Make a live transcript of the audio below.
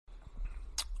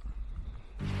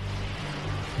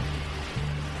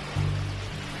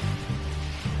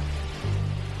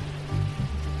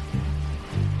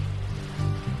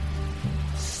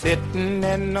sitting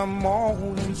in the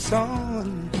morning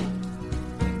sun.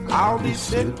 I'll be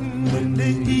sitting when the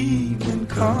evening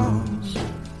comes,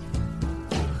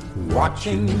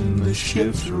 watching the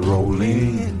ships roll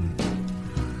in,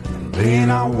 and then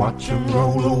I'll watch them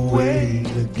roll away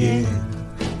again.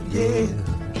 Yeah,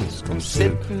 I'm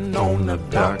sitting on the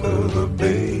dock of the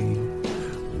bay,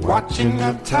 watching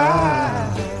the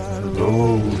tide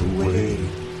roll away.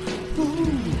 Ooh,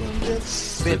 I'm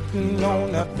just sitting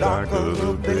on the dock of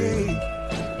the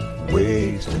bay,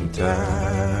 wasting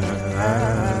time.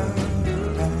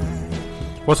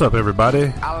 What's up,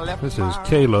 everybody? This is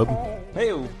Caleb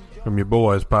from Your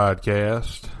Boys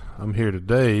Podcast. I'm here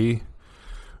today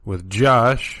with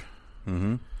Josh.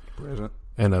 Present.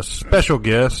 And a special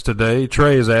guest today.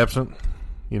 Trey is absent.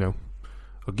 You know,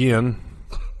 again.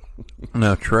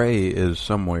 No, Trey is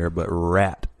somewhere, but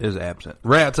Rat is absent.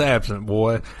 Rat's absent,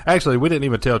 boy. Actually, we didn't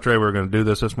even tell Trey we were going to do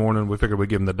this morning. We figured we'd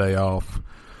give him the day off.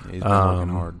 He's been working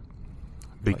hard.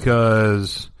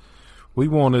 Because we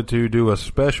wanted to do a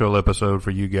special episode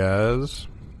for you guys.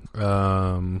 We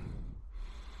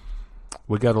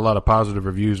got a lot of positive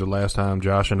reviews the last time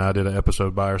Josh and I did an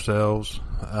episode by ourselves.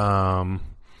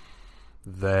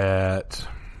 That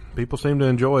people seem to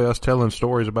enjoy us telling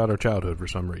stories about our childhood for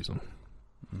some reason.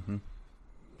 Mm-hmm.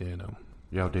 You know,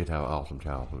 y'all did have an awesome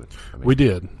childhood. I mean, we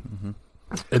did. Mm-hmm.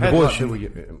 And the voice,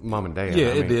 mom and dad. yeah,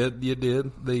 it did. You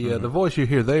did. The voice you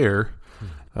hear there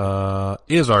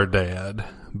is our dad,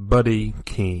 Buddy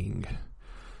King.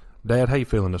 Dad, how you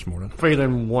feeling this morning?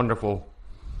 Feeling wonderful.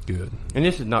 Good. And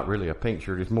this is not really a pink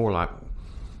shirt. It's more like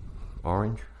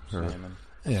orange or Salmon.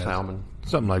 Yeah, salmon.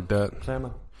 something like that.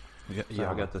 Salmon.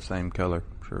 Yeah, I got the same color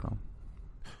shirt on.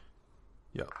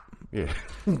 Yeah. Yeah.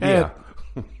 Yeah.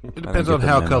 It depends on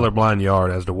how colorblind you are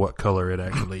as to what color it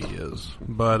actually is.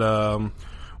 But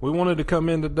we wanted to come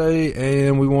in today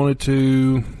and we wanted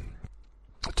to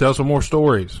tell some more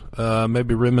stories,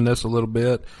 maybe reminisce a little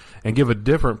bit and give a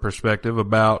different perspective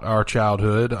about our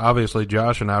childhood. Obviously,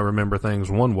 Josh and I remember things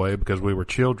one way because we were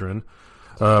children,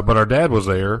 but our dad was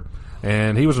there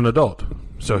and he was an adult,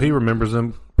 so he remembers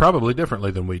them probably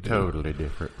differently than we do. Totally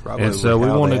different. Probably And so we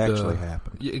how wanted they to actually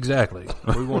happen. Yeah, exactly.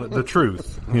 We wanted the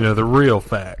truth, the real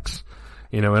facts.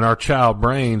 In our child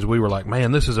brains, we were like,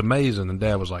 "Man, this is amazing," and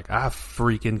Dad was like, "I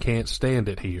freaking can't stand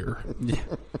it here."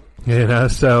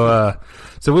 So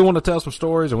we want to tell some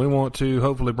stories, and we want to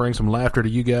hopefully bring some laughter to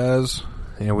you guys,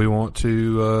 and we want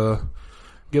to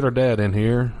get our dad in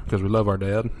here because we love our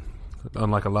dad.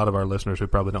 Unlike a lot of our listeners who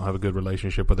probably don't have a good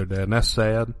relationship with their dad, and that's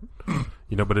sad.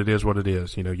 But it is what it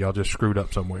is. Y'all just screwed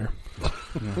up somewhere.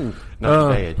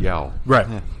 Not dad, y'all. Right.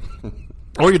 Yeah.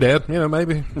 Or your dad,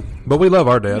 maybe. But we love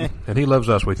our dad, and he loves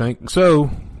us, we think.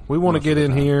 So we want to get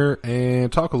in here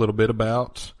and talk a little bit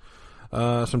about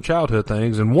some childhood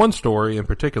things. And one story in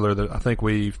particular that I think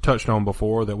we've touched on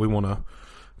before that we want to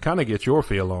kind of get your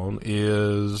feel on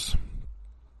is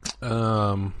we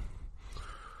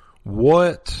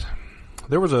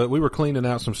were cleaning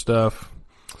out some stuff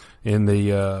in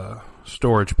the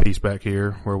storage piece back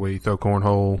here where we throw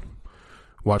cornhole,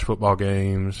 watch football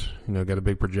games, got a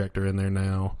big projector in there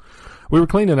now. We were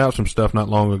cleaning out some stuff not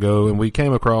long ago, and we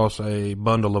came across a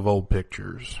bundle of old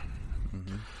pictures.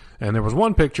 Mm-hmm. And there was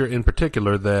one picture in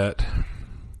particular that,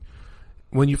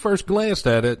 when you first glanced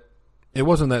at it, it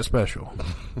wasn't that special.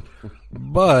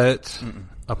 But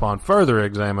upon further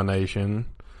examination,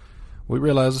 we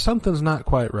realized something's not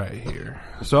quite right here.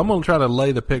 So I'm going to try to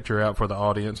lay the picture out for the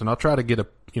audience, and I'll try to get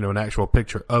an actual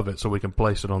picture of it so we can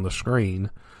place it on the screen.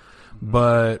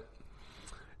 But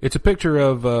it's a picture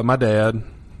of my dad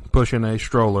pushing a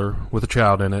stroller with a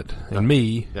child in it, and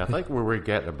me. Yeah, I think we were in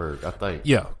Gatlinburg, I think.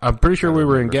 Yeah, I'm pretty sure we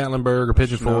were in Gatlinburg or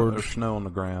Pigeon Forge. There's snow on the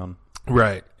ground.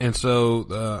 Right. And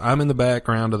so I'm in the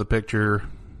background of the picture,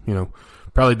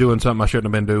 probably doing something I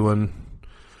shouldn't have been doing.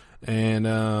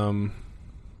 And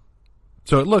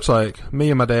so it looks like me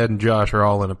and my dad and Josh are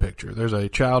all in a picture. There's a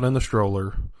child in the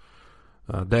stroller,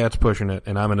 Dad's pushing it,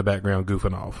 and I'm in the background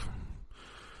goofing off.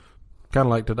 Kind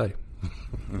of like today.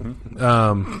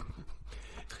 Mm-hmm.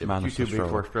 You too big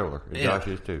for a stroller. And Josh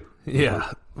is too.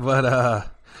 Yeah. But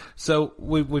so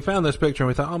we found this picture and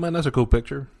we thought, oh man, that's a cool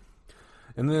picture.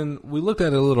 And then we looked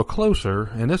at it a little closer,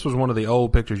 and this was one of the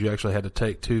old pictures you actually had to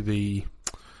take to the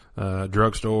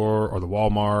drugstore or the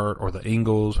Walmart or the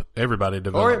Ingles. Everybody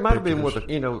developed Or it might have been pictures. with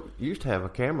you used to have a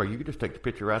camera. You could just take the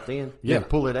picture right then, Yeah. and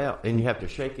pull it out, and you have to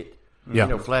shake it.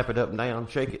 Yeah. Flap it up and down,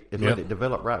 shake it, and Yeah. let it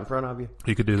develop right in front of you.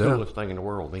 You could do that. Coolest thing in the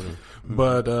world, then.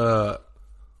 But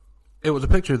it was a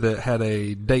picture that had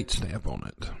a date stamp on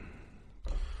it.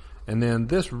 And then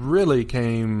this really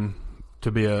came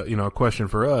to be a question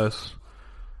for us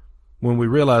when we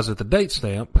realized that the date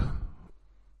stamp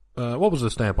What was the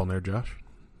stamp on there, Josh?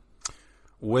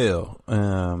 Well,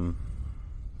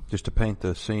 just to paint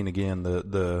the scene again,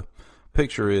 the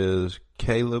picture is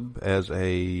Caleb as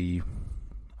I'd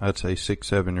say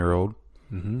 6-7-year-old.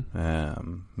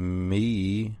 Mm-hmm.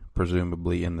 Me,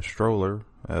 presumably in the stroller,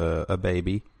 a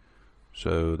baby.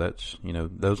 So that's,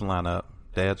 those line up.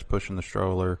 Dad's pushing the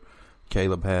stroller.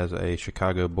 Caleb has a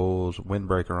Chicago Bulls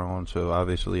windbreaker on, so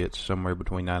obviously it's somewhere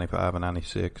between 95 and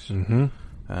 96.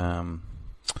 Mm-hmm.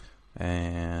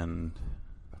 And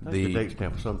the date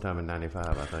stamp was sometime in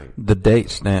 95, I think. The date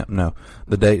stamp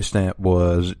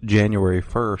was January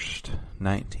 1st,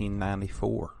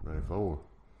 1994. 94.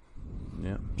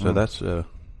 Yeah. So that's, that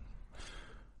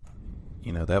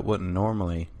wouldn't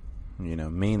normally,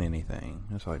 mean anything.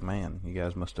 It's like, man, you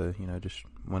guys must have, just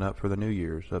went up for the New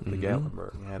Year's up to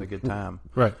Gatlinburg and had a good time.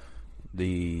 Right.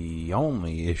 The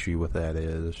only issue with that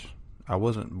is I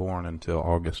wasn't born until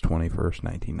August 21st,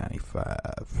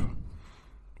 1995.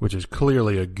 Which is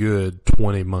clearly a good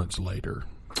 20 months later.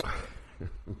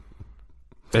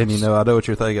 And, I know what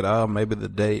you're thinking. Oh, maybe the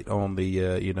date on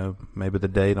the, maybe the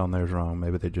date on there's wrong.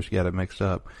 Maybe they just got it mixed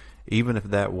up. Even if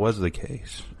that was the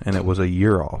case and it was a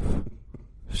year off,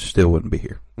 still wouldn't be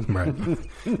here. Right.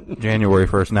 January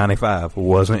 1st, 95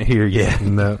 wasn't here yet.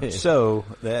 No. So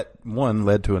that one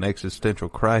led to an existential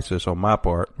crisis on my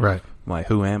part. Right. I'm like,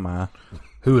 who am I?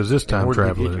 Who is this time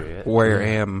traveler? Where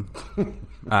am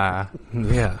I?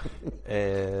 Yeah.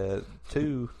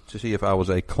 Two, to see if I was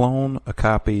a clone, a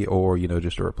copy, or,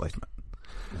 just a replacement.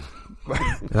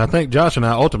 And I think Josh and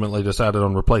I ultimately decided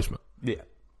on replacement. Yeah.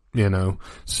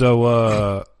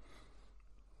 So,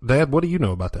 Dad, what do you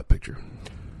know about that picture?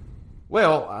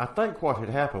 Well, I think what had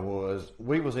happened was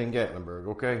we was in Gatlinburg,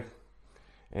 okay?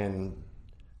 And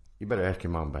you better ask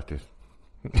your mom about this.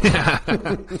 Yeah.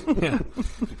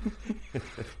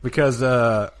 Because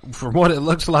from what it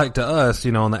looks like to us,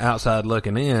 on the outside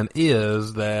looking in,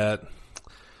 is that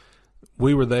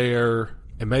we were there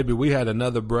and maybe we had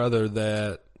another brother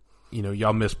that,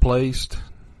 y'all misplaced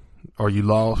or you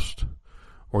lost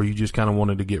or you just kind of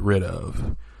wanted to get rid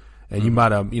of. And you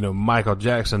might have, Michael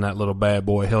Jackson, that little bad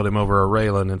boy, held him over a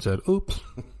railing and said, oops.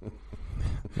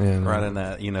 And, right in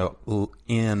that,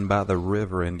 in by the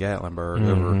river in Gatlinburg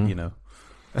over,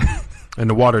 and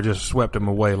the water just swept him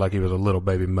away like he was a little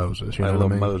baby Moses. Like a little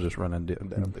Moses running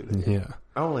down through there. Yeah.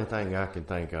 Only thing I can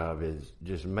think of is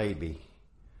just maybe.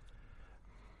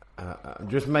 I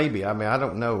mean, I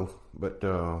don't know, but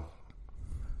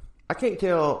I can't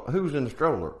tell who's in the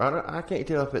stroller. I can't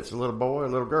tell if it's a little boy or a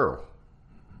little girl.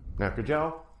 Now, could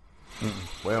y'all?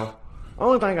 Mm-mm. Well,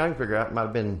 only thing I can figure out might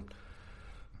have been,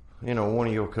 one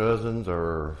of your cousins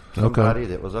or somebody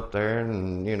that was up there,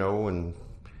 and and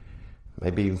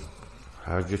maybe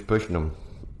I was just pushing them.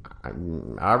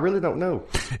 I really don't know.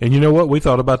 And you know what? We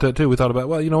thought about that too. We thought about,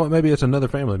 well, you know what? Maybe it's another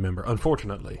family member.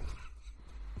 Unfortunately,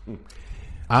 we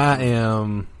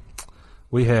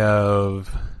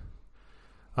have,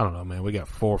 I don't know, man. We got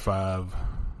 4 or 5.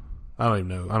 I don't even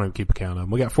know. I don't even keep a count of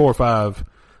them. We got 4 or 5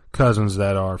 cousins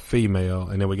that are female,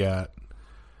 and then we got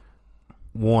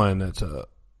one that's a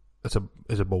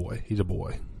boy. He's a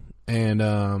boy. And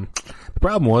the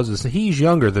problem is he's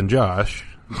younger than Josh.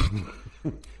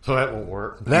 So that won't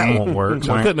work. That won't work.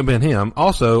 So it couldn't have been him.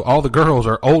 Also, all the girls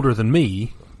are older than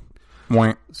me.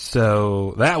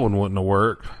 So that one wouldn't have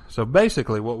worked. So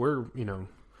basically what we're,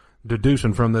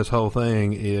 deducing from this whole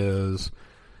thing is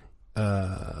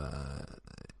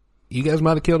you guys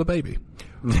might have killed a baby.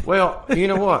 Well, you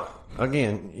know what?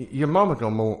 Again, your mama know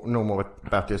more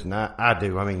about this than I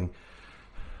do. I mean,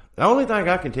 the only thing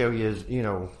I can tell you is,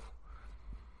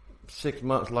 6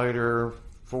 months later,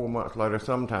 4 months later,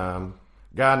 sometime,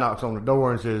 guy knocks on the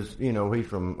door and says, he's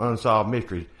from Unsolved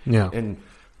Mysteries. Yeah. And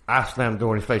I slammed the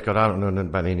door in his face because I don't know nothing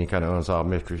about any kind of unsolved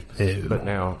mysteries. Ew. But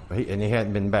now, he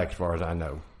hadn't been back as far as I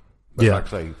know. But like I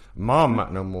say, Mom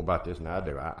might know more about this than I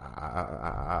do.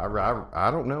 I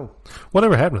don't know.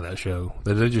 Whatever happened to that show?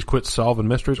 Did they just quit solving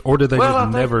mysteries, or did they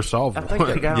never solve them? I think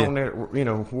that guy on there,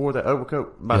 wore the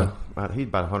overcoat. He's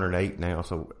about 108 now,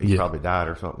 so he probably died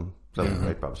or something. So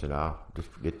they probably said, just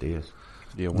forget this.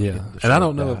 And I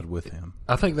don't know with him.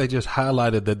 I think they just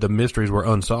highlighted that the mysteries were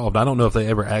unsolved. I don't know if they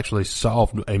ever actually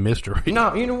solved a mystery.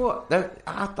 No, you know what?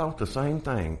 I thought the same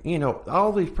thing.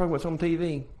 All these programs on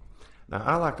TV. Now,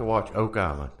 I like to watch Oak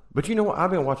Island. But you know what?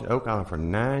 I've been watching Oak Island for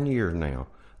 9 years now.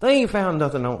 They ain't found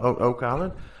nothing on Oak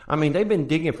Island. I mean, they've been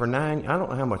digging for 9. I don't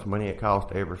know how much money it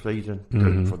costs every season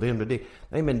for them to dig.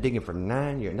 They've been digging for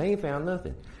 9 years, and they ain't found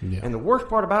nothing. Yeah. And the worst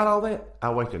part about all that, I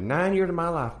wasted 9 years of my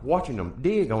life watching them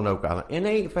dig on Oak Island, and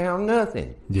they ain't found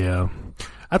nothing. Yeah.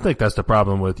 I think that's the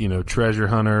problem with, treasure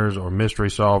hunters or mystery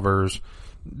solvers.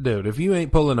 Dude, if you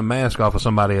ain't pulling a mask off of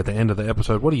somebody at the end of the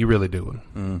episode, what are you really doing?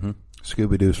 Mm-hmm.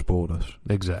 Scooby-Doo spoiled us.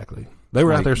 Exactly. They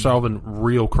were out there solving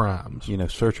real crimes. You know,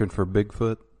 searching for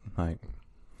Bigfoot. Like,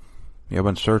 I've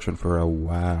been searching for a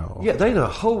while. Yeah, there's a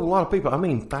whole lot of people. I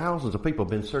mean, thousands of people have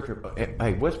been searching.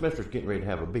 Hey, Westminster's getting ready to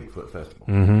have a Bigfoot festival.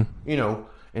 Mm-hmm. You know,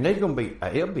 and there's going to be,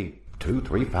 it'll be 200,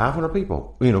 300, 500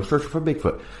 people, you know, searching for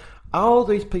Bigfoot. All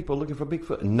these people looking for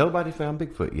Bigfoot, and nobody found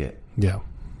Bigfoot yet. Yeah.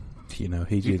 You know,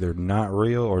 he's either not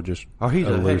real or just Or he's a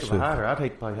heck elusive. of a hider. I'd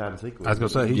hate to play hide and seek with I was going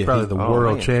to say, he's Yeah, probably the oh,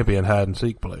 world man. champion hide and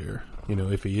seek player, you know,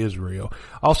 if he is real.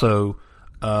 Also,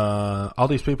 all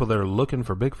these people that are looking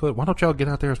for Bigfoot, why don't y'all get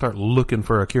out there and start looking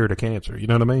for a cure to cancer? You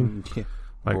know what I mean? Yeah.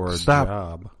 Like, or a stop.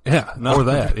 job. Yeah, or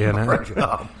that. You know? Great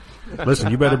job. Listen,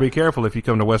 you better be careful if you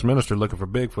come to Westminster looking for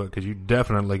Bigfoot, because you're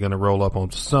definitely going to roll up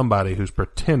on somebody who's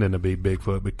pretending to be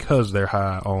Bigfoot because they're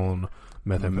high on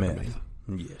methamphetamine.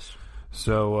 Meth. Yes.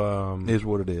 So, Is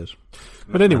what it is.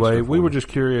 but anyway, we were just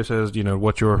curious as, you know,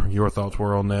 what your thoughts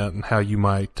were on that and how you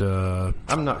might,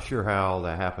 I'm not sure how all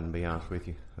that happened, to be honest with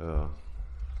you.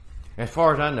 As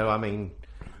far as I know, I mean,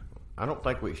 I don't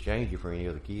think we exchanged you for any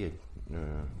other kid.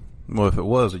 Well, if it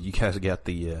was, you guys got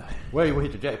the Well, you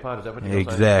hit the jackpot, is that what you're saying?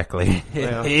 exactly.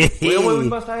 Well, we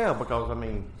must have, because, I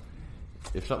mean,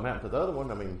 if something happened to the other one,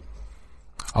 I mean,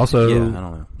 also, Yeah, I don't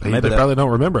know. they Maybe that- probably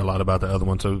don't remember a lot about the other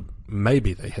one, so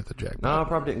maybe they hit the jackpot. no, I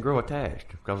probably didn't grow attached,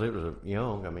 because it was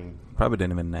young. I mean, Probably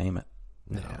didn't even name it.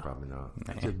 no, probably not.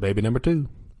 It's baby number 2.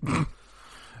 Yeah.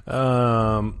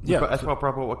 That's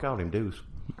probably what we called him, Deuce.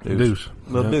 Deuce.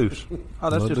 Little Yeah. Deuce. Oh,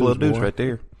 that's Little just Little Deuce, Deuce boy. right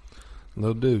there.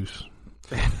 Little Deuce.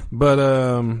 But,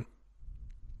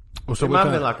 well, so It we might have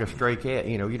kinda- been like a stray cat.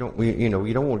 You know, you don't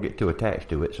want to get too attached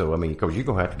to it. So I mean, because you're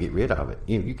gonna have to get rid of it.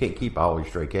 You can't keep all your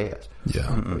stray cats. Yeah.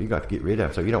 So you got to get rid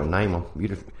of it. So you don't name them. You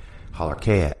just holler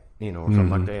cat, you know, or something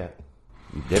like that.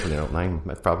 You definitely don't name them.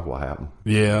 That's probably what happened.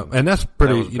 Yeah, and that's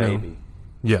pretty, That was you know. baby.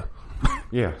 Yeah.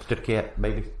 Yeah, instead of cat,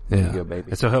 baby. Yeah. you go, baby.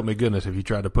 And so help me goodness if you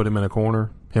tried to put him in a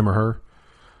corner, him or her.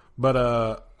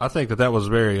 But I think that was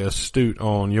very astute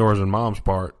on yours and Mom's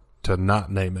part to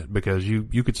not name it, because you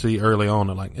could see early on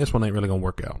that, like, this one ain't really going to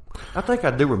work out. I think I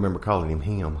do remember calling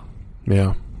him.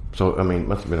 Yeah. So I mean, it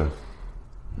must have been a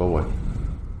boy.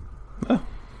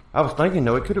 I was thinking,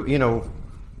 though, it could have, you know,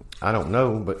 I don't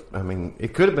know, but I mean,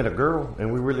 it could have been a girl,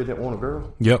 and we really didn't want a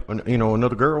girl. Yep. You know,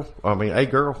 another girl. I mean, a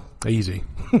girl. Easy.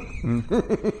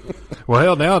 Well,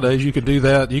 hell, nowadays you could do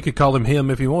that. You could call him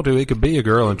if you want to. It could be a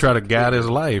girl and try to guide his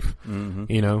life. Mm-hmm.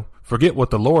 You know, forget what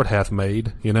the Lord hath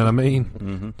made. You know what I mean?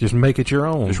 Mm-hmm. Just make it your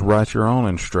own. Just write your own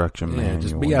instruction, Yeah, man.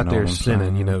 just be out there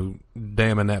sinning, you know,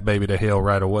 damning that baby to hell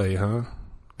right away, huh?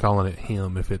 Calling it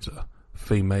him if it's a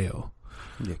female.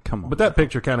 Yeah, come on. But that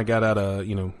picture kind of got out of,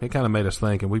 you know, it kind of made us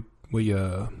think, and we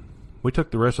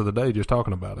took the rest of the day just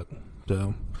talking about it.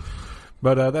 So,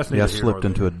 but that's neither I here slipped nor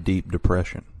into a deep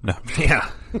depression. No, there.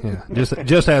 Yeah,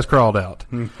 just has crawled out.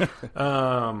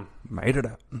 made it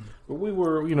out. But we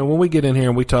were, you know, when we get in here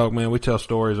and we talk, man, we tell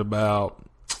stories about,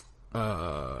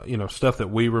 you know, stuff that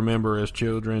we remember as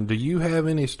children. Do you have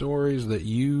any stories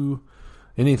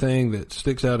anything that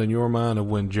sticks out in your mind of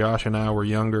when Josh and I were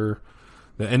younger,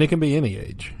 and it can be any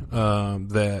age,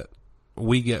 that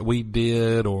we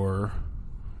did, or,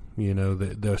 you know,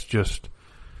 that's just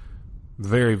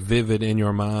very vivid in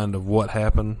your mind of what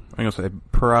happened? I'm gonna say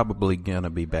probably gonna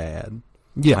be bad.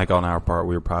 Yeah. Like on our part,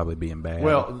 we were probably being bad.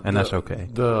 Well, and that's okay.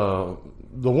 The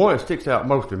one that sticks out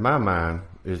most in my mind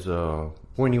is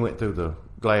when you went through the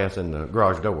glass in the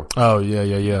garage door. Oh, yeah.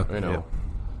 You know,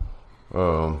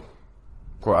 of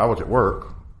course, I was at work,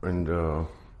 and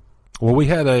Well, we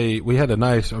had a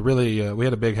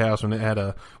big house,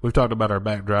 and we've talked about our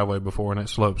back driveway before, and it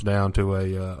slopes down to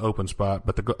a open spot,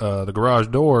 but the garage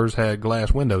doors had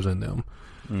glass windows in them.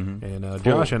 Mm-hmm. And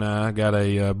Josh and I got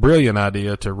a brilliant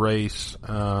idea to race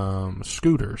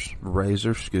scooters.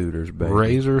 Razor scooters, baby.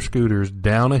 Razor scooters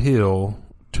down a hill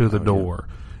to the door.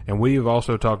 Yeah. And we've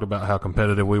also talked about how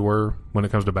competitive we were when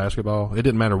it comes to basketball. It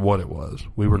didn't matter what it was.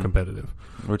 We were competitive.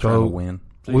 We're trying to win.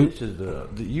 see, this is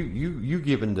you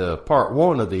giving the part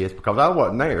one of this, because I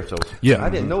wasn't there, so Yeah. I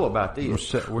didn't know about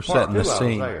this. We're Part setting the two, I was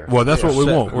scene. there. Well, that's what we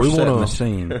want. We're We setting want the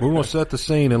scene. We want to set the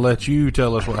scene and let you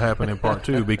tell us what happened in part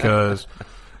two, because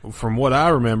from what I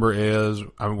remember is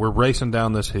we're racing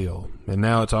down this hill, and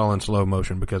now it's all in slow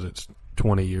motion because it's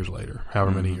 20 years later,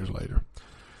 however many years later.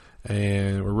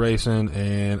 And we're racing,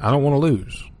 and I don't want to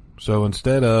lose. So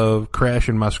instead of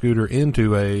crashing my scooter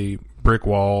into a brick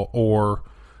wall or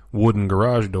wooden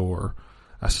garage door,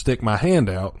 I stick my hand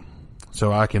out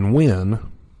so I can win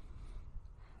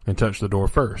and touch the door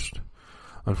first.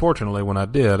 Unfortunately, when I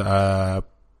did, I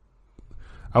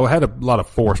I had a lot of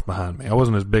force behind me. I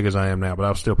wasn't as big as I am now, but I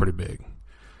was still pretty big.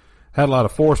 Had a lot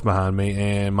of force behind me,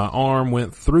 and my arm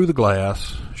went through the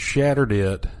glass, shattered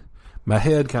it. My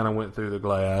head kind of went through the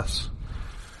glass.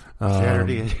 Shattered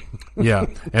it. Yeah,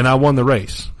 and I won the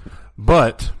race.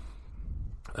 But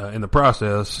in the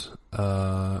process,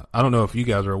 I don't know if you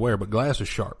guys are aware, but glass is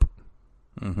sharp.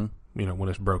 Mm-hmm. You know, when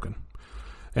it's broken.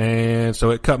 And so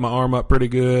it cut my arm up pretty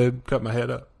good, cut my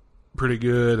head up pretty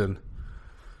good, and,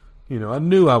 you know, I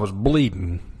knew I was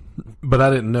bleeding, but I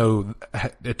didn't know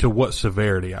to what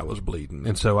severity I was bleeding.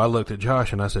 And so I looked at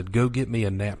Josh and I said, go get me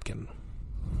a napkin.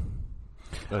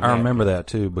 I remember that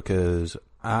too, because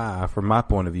from my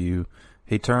point of view,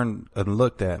 he turned and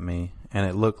looked at me, and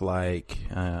it looked like,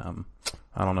 I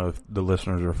don't know if the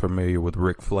listeners are familiar with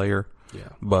Ric Flair. Yeah.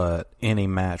 But any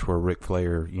match where Ric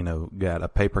Flair, you know, got a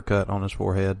paper cut on his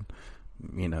forehead,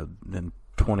 you know, then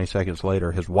 20 seconds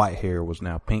later, his white hair was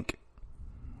now pink.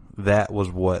 That was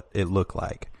what it looked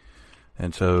like.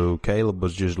 And so Caleb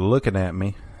was just looking at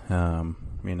me, you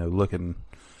know, looking,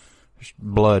 just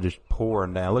blood just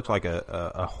pouring down. It looks like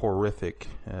a horrific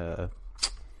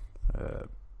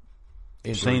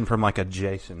scene from like a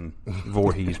Jason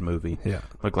Voorhees movie. Yeah.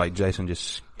 Looked like Jason just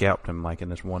scalped him like in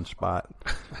this one spot.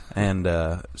 And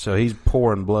so he's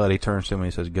pouring blood. He turns to me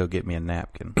and says, go get me a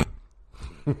napkin.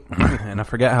 And I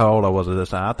forgot how old I was at this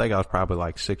time. I think I was probably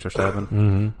like 6 or 7.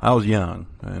 Mm-hmm. I was young,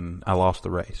 and I lost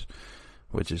the race,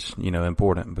 which is, you know,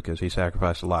 important because he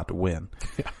sacrificed a lot to win.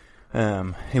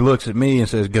 Yeah. He looks at me and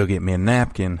says, go get me a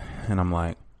napkin. And I'm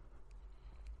like,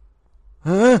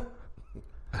 huh?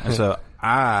 And so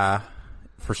I,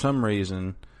 for some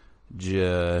reason,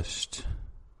 I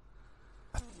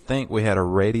think we had a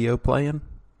radio playing.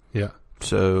 Yeah.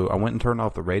 So I went and turned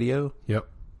off the radio. Yep.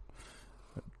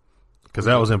 Because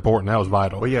that was important. That was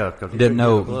vital. Well, yeah, because Didn't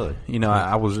know, you know,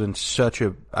 I was in such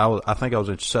I think I was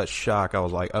in such shock. I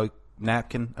was like, oh,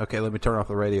 napkin? Okay, let me turn off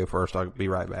the radio first. I'll be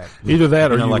right back. Either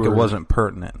that or you know, like were, it wasn't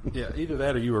pertinent. Yeah, either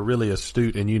that or you were really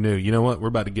astute and you knew, you know what, we're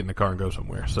about to get in the car and go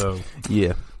somewhere. So Yeah.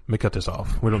 let me cut this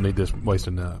off. We don't need this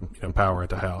wasting you know, power at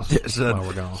the house while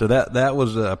we're gone. So that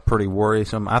was pretty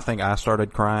worrisome. I think I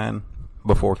started crying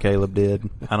before Caleb did.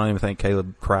 I don't even think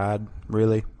Caleb cried,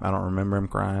 really. I don't remember him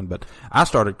crying, but I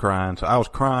started crying. So I was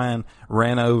crying,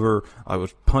 ran over, I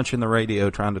was punching the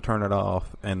radio trying to turn it off,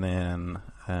 and then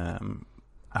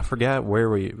I forgot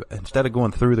where instead of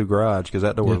going through the garage, because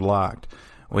that door was locked,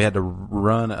 we had to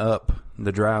run up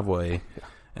the driveway.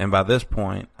 And by this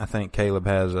point, I think Caleb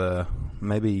has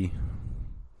maybe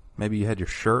you had your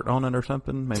shirt on it or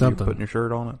something. Maybe you're putting your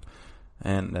shirt on it.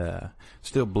 And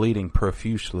still bleeding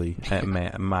profusely,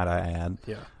 might I add.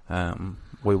 Yeah.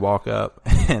 We walk up,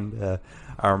 and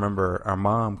I remember our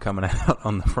mom coming out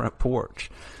on the front porch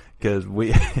because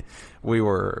we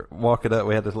were walking up.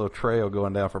 We had this little trail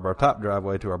going down from our top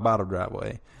driveway to our bottom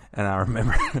driveway. And I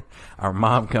remember our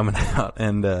mom coming out,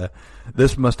 and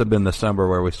this must have been the summer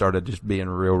where we started just being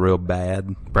real, real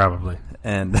bad. Probably.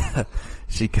 And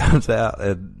she comes out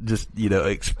and just, you know,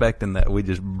 expecting that we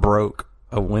just broke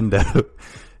a window.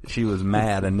 She was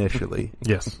mad initially.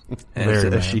 Yes. And Very so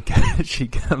mad. she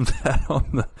comes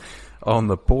out on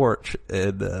the porch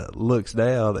and looks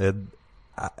down, and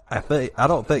I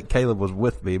don't think Caleb was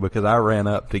with me because I ran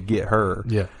up to get her.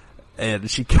 Yeah. And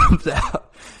she comes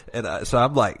out, and so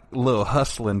I'm like a little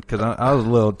hustling because I was a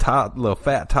little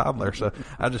fat toddler, so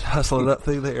I just hustling up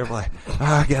through there. I'm like,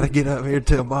 I gotta get up here and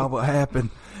tell Mom what happened.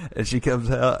 And she comes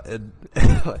out and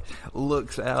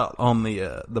looks out on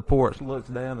the porch, looks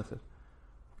down and says,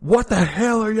 "What the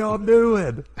hell are y'all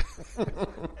doing?"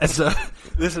 And so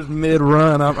this is mid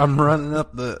run. I'm running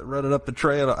up the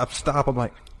trail. I stop. I'm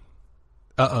like,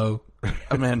 uh-oh.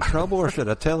 Am I in trouble, or should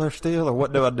I tell her still, or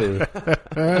what do I do?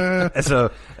 And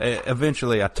so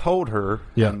eventually I told her.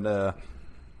 Yeah. And,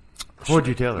 what'd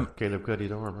you tell her? Caleb cut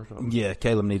his arm or something? yeah,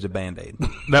 Caleb needs a Band-Aid.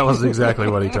 That was exactly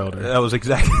what he told her. That was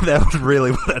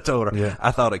really what I told her. Yeah. I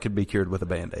thought it could be cured with a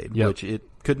Band-Aid, Yep. which it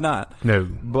could not. No.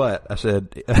 But I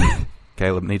said,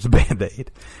 Caleb needs a Band-Aid.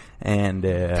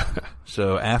 And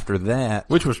so after that,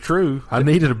 Which was true. I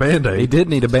needed a Band-Aid. he did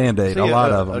need a Band-Aid, See, a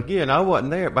lot of them. Again, I wasn't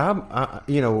there, but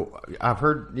I've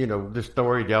heard, this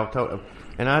story y'all told,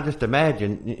 and I just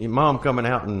imagine your Mom coming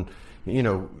out and,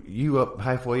 you up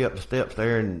halfway up the steps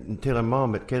there and telling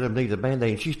Mom that Caleb needs a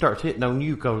Band-Aid, and she starts hitting on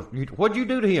you because, what'd you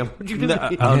do to him? What'd you do to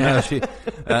him? Oh no, she.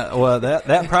 Well,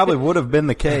 that probably would have been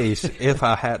the case if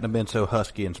I hadn't have been so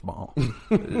husky and small.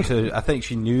 So I think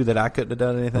she knew that I couldn't have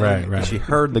done anything. Right. She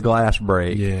heard the glass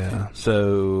break. Yeah.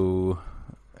 So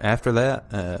after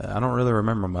that, I don't really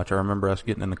remember much. I remember us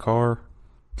getting in the car.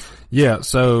 Yeah,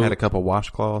 so Had a couple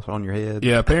washcloths on your head.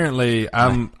 yeah, apparently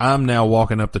I'm now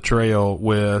walking up the trail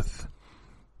with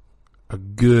a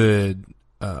good,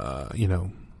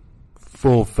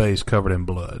 full face covered in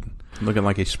blood. Looking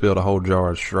like he spilled a whole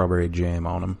jar of strawberry jam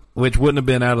on him. Which wouldn't have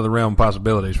been out of the realm of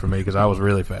possibilities for me because I was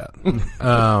really fat.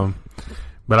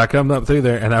 But I come up through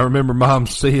there, and I remember Mom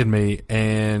seeing me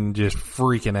and just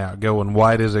freaking out, going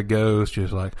white as a ghost,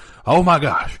 just like, oh my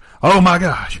gosh,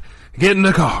 get in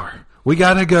the car. We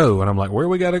gotta go. And I'm like, where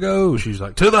we gotta go? She's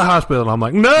like, to the hospital. And I'm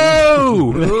like,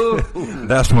 no!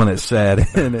 That's when it's sad.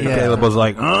 And Caleb was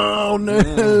like, oh no.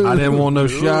 I didn't want no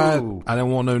shot. I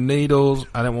didn't want no needles.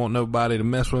 I didn't want nobody to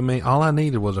mess with me. All I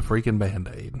needed was a freaking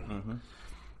Band-Aid.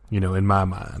 In my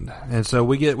mind. And so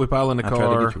we pile in the car. I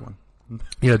tried to get you one.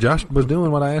 Yeah, Josh was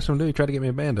doing what I asked him to do. He tried to get me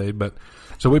a Band-Aid. But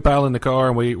so we pile in the car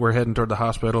and we're heading toward the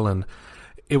hospital. And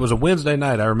it was a Wednesday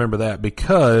night. I remember that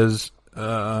because,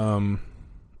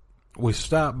 we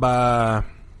stopped by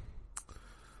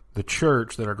the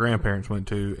church that our grandparents went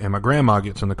to, and my grandma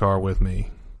gets in the car with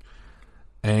me.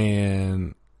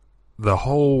 And the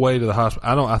whole way to the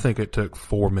hospital, I think it took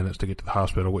 4 minutes to get to the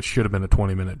hospital, which should have been a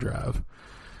 20-minute drive.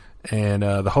 And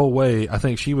the whole way, I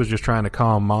think she was just trying to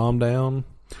calm Mom down,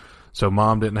 so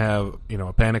Mom didn't have,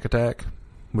 a panic attack,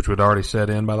 which would already set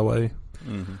in, by the way.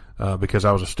 Because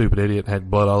I was a stupid idiot and had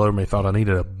blood all over me, thought I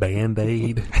needed a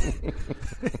Band-Aid.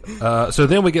 So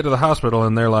then we get to the hospital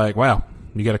and they're like, wow,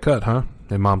 you got a cut, huh?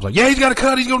 And Mom's like, yeah, he's got a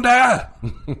cut, he's gonna die.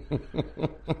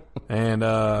 And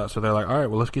so they're like, all right,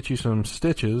 well, let's get you some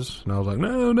stitches. And I was like,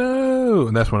 no.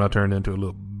 And that's when I turned into a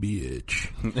little bitch.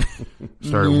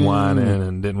 Started whining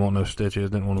and didn't want no stitches,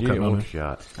 didn't want to cut no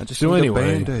shot. So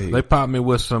anyway, they popped me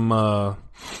with some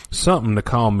something to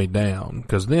calm me down,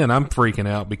 because then I'm freaking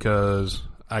out because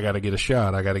I got to get a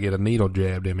shot, I got to get a needle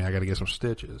jabbed in me, I got to get some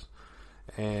stitches,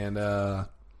 and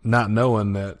not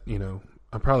knowing that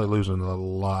I'm probably losing a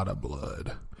lot of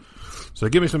blood. So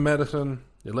they give me some medicine,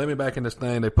 they lay me back in this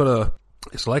thing, they put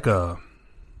it's kind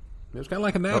of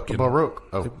like a napkin.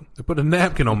 They put a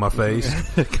napkin on my face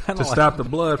to stop the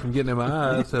blood from getting in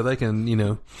my eyes, so they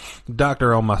can,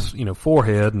 doctor on my,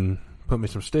 forehead and put me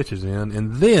some stitches in.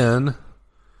 And then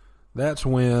that's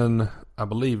when I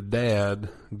believe Dad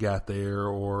got there,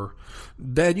 or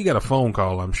Dad, you got a phone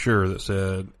call, I'm sure, that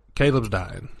said, Caleb's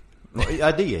dying. Well,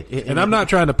 I did. And I'm not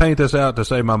trying to paint this out to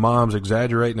say my mom's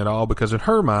exaggerating at all, because in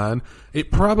her mind,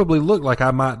 it probably looked like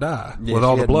I might die with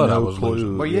all the blood I was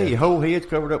losing. Well, yeah, your whole head's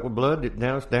covered up with blood.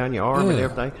 It's down your arm and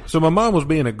everything. So my mom was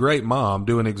being a great mom,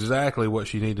 doing exactly what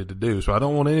she needed to do. So I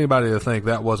don't want anybody to think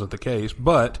that wasn't the case,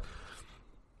 but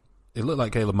it looked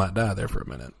like Caleb might die there for a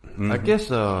minute. I guess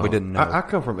we didn't know. I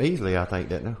come from Easley, I think,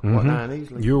 didn't I? What,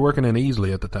 Easley? You were working in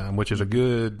Easley at the time, which is a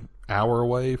good hour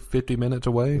away, 50 minutes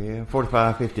away. Yeah,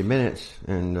 45, 50 minutes.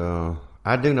 And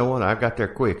I do know one. I got there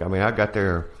quick. I mean, I got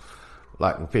there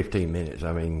like in 15 minutes.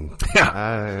 I mean,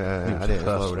 I didn't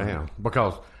slow down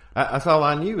because that's all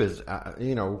I knew is, I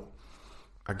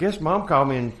guess Mom called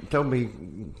me and told me,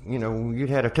 you'd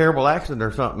had a terrible accident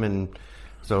or something. And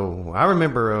so I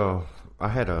remember I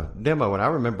had a demo, and I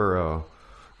remember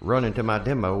running to my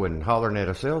demo and hollering at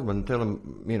a salesman and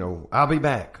telling him, I'll be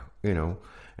back, And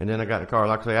then I got in the car.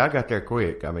 Like I say, I got there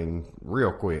quick. I mean,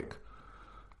 real quick.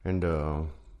 And, I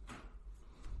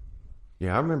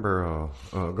remember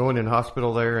going in the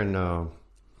hospital there and, I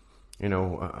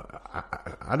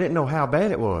didn't know how bad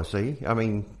it was, see? I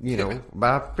mean, but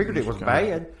I figured it was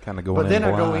bad. Kind of going But then in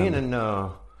I go in and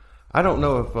I don't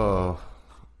know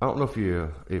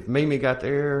if Mimi got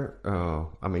there.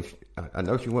 I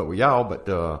know she went with y'all, but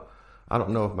I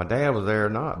don't know if my dad was there or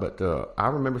not. But I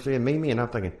remember seeing Mimi, and I'm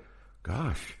thinking,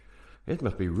 gosh, this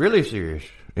must be really serious.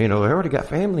 They already got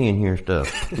family in here and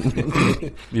stuff.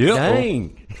 Yep.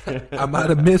 Dang. I might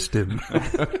have missed him.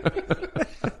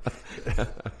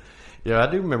 Yeah,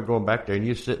 I do remember going back there, and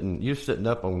you sitting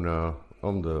up on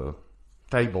the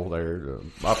table there, the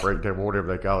operating table,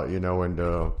 whatever they call it,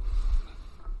 and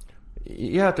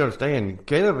you have to understand,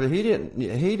 Caleb, he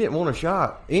didn't want a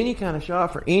shot, any kind of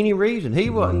shot for any reason. He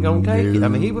wasn't going to take it. I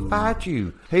mean, he would fight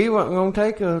you. He wasn't going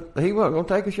to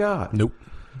take a shot. Nope.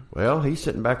 Well, he's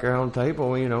sitting back there on the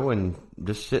table, and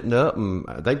just sitting up, and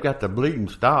they've got the bleeding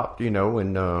stopped, and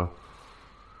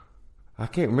I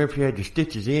can't remember if you had your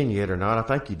stitches in yet or not. I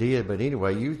think you did, but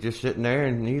anyway, you was just sitting there,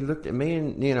 and he looked at me,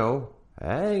 and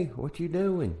hey, what you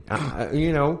doing?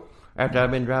 After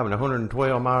I've been driving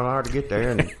 112 miles an hour to get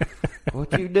there, and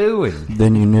what you doing?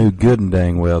 Then you knew good and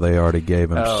dang well they already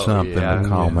gave him something to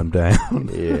calm him down.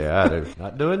 Yeah, I do.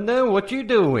 Not doing that. What you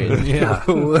doing? Yeah,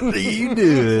 what are you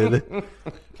doing?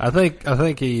 I think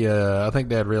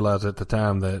Dad realized at the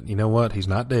time that, what, he's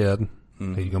not dead.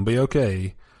 Mm-hmm. He's gonna be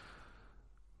okay.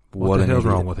 What the hell's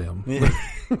wrong with him?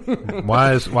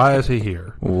 Why is he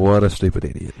here? What a stupid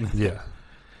idiot. Yeah.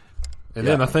 And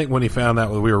then I think when he found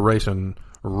out that we were racing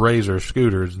Razor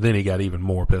scooters, then he got even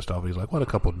more pissed off. He's like, what a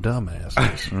couple dumbasses.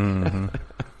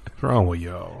 What's wrong with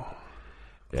y'all?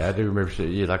 Yeah, I do remember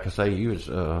seeing you. Like I say, you was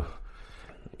a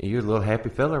little happy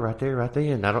fella right there, right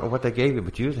then. I don't know what they gave you,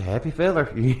 but you was a happy fella,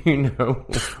 you know.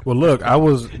 Well, look, I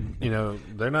was,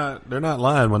 they're not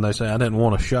lying when they say I didn't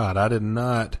want a shot. I did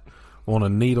not want a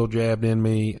needle jabbed in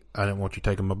me. I didn't want you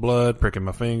taking my blood, pricking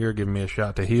my finger, giving me a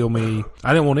shot to heal me.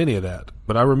 I didn't want any of that.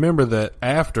 But I remember that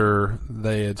after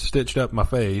they had stitched up my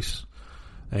face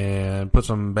and put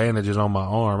some bandages on my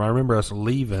arm, I remember us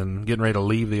getting ready to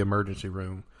leave the emergency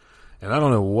room. And I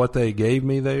don't know what they gave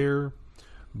me there,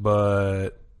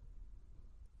 but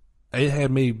it had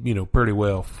me, pretty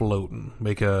well floating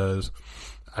because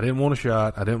I didn't want a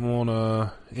shot. I didn't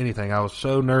want anything. I was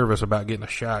so nervous about getting a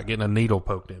shot, getting a needle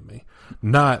poked in me.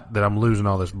 Not that I'm losing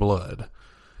all this blood.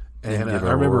 And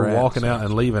I remember walking out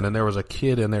and leaving, and there was a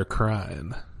kid in there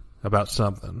crying about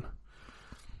something.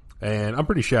 And I'm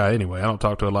pretty shy anyway. I don't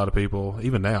talk to a lot of people.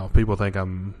 Even now, people think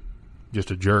I'm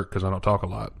just a jerk because I don't talk a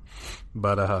lot.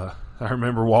 But I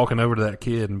remember walking over to that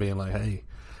kid and being like, hey,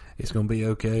 it's going to be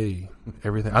okay.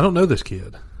 Everything. I don't know this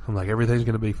kid. I'm like, everything's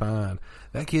going to be fine.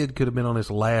 That kid could have been on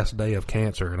his last day of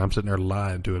cancer, and I'm sitting there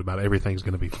lying to it about everything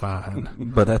going to be fine.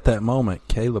 But at that moment,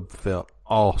 Caleb felt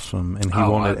awesome, and he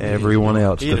wanted everyone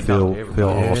else to feel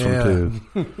awesome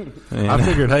too. I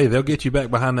figured, hey, they'll get you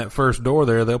back behind that first door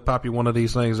there. They'll pop you one of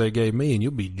these things they gave me, and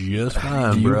you'll be just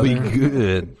fine, you'll brother. Be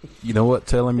good. You know what?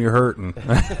 Tell him you're hurting.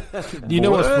 You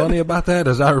know what's funny about that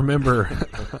is I remember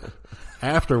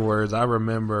afterwards, I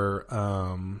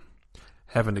remember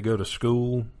having to go to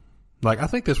school. Like, I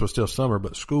think this was still summer,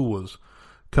 but school was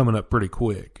coming up pretty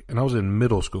quick. And I was in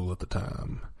middle school at the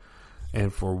time.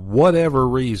 And for whatever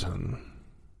reason,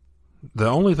 the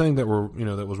only thing that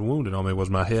was wounded on me was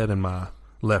my head and my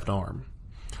left arm.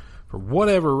 For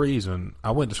whatever reason,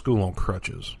 I went to school on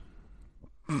crutches.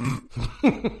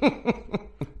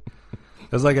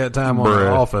 It was like that time on The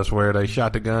Office where they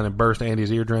shot the gun and burst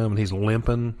Andy's eardrum and he's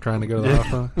limping trying to go to the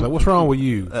hospital. Like, what's wrong with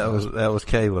you? That was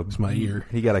Caleb. It's my ear.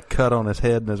 He got a cut on his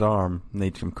head and his arm.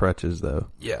 Needs some crutches though.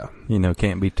 Yeah.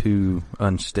 Can't be too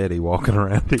unsteady walking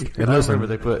around here. And I remember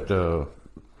they put, I don't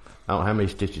know how many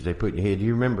stitches they put in your head. Do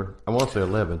you remember? I want to say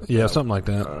 11. Yeah, something like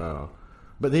that.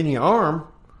 But then your arm,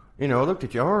 I looked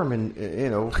at your arm and,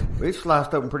 it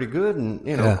sliced open pretty good. And,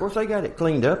 of course they got it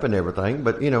cleaned up and everything.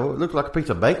 But, it looked like a piece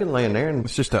of bacon laying there. And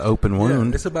it's just an open wound.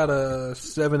 Yeah, it's about a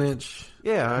 7-inch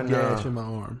gash in my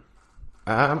arm.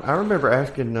 I remember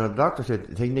asking, the doctor said,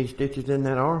 does he need stitches in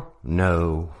that arm?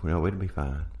 No, it'd be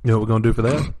fine. You know what we're going to do for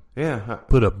that? Yeah.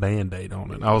 Put a Band-Aid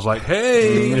on it. I was like,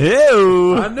 hey,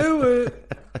 I knew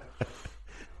it.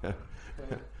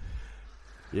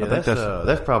 Yeah,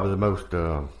 that's probably the most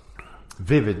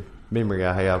vivid memory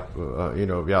I have,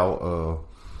 of y'all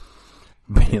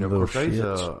being little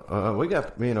shits. We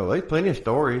got, there's plenty of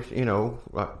stories,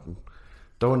 like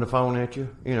throwing the phone at you,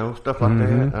 stuff like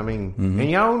that. I mean, and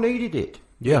y'all needed it.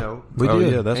 Yeah, we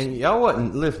did. Yeah, and y'all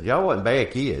wasn't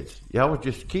bad kids. Y'all was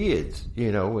just kids,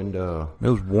 and it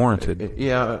was warranted.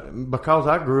 Yeah, because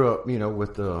I grew up,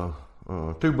 with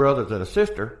two brothers and a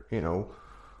sister.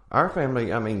 Our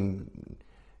family. I mean,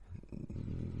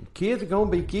 kids are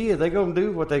gonna be kids. They're gonna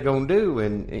do what they're gonna do,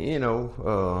 and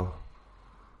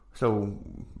so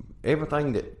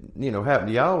everything that happened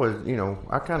to y'all was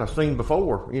I kind of seen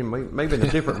before. Maybe in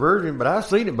a different version, but I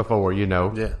seen it before.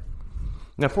 Yeah.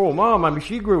 Now, poor mom, I mean,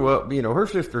 she grew up, her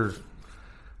sister's,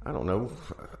 I don't know,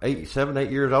 7, 8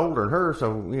 years older than her,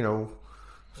 so,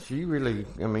 she really,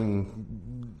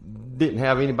 didn't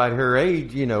have anybody her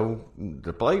age,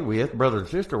 to play with, brother and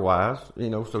sister-wise,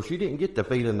 so she didn't get the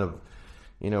feeling of,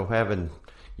 having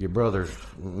your brothers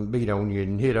beat on you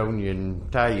and hit on you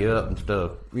and tie you up and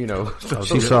stuff, So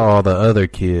she saw all the other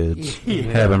kids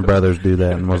having brothers do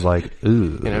that and was like,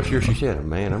 ooh. And I'm sure she said,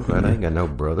 man, I'm glad I ain't got no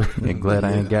brother. I'm glad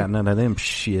I ain't got none of them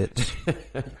shits.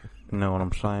 You know what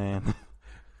I'm saying?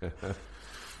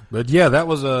 But yeah, that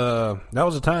was a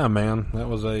time, man. That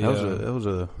was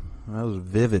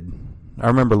vivid. I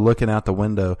remember looking out the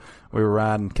window. We were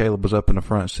riding. Caleb was up in the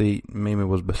front seat. Mimi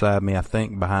was beside me, I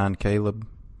think, behind Caleb.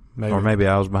 Or maybe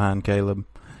I was behind Caleb,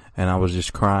 and I was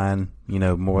just crying,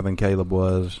 more than Caleb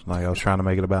was. Like I was trying to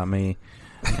make it about me.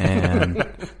 And,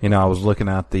 I was looking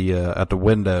out the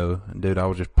window, and dude, I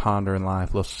was just pondering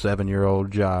life. Little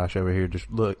 7-year-old Josh over here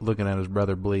just looking at his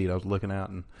brother bleed. I was looking out,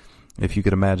 and if you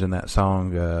could imagine that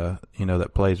song,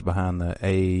 that plays behind the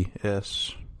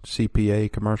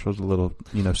ASCPA commercials, the little,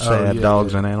 sad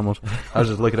dogs and animals. I was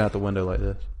just looking out the window like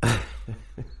this.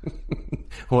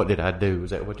 What did I do?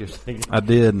 Is that what you're saying? I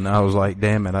did, and I was like,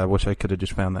 damn it, I wish I could have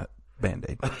just found that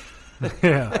Band-Aid.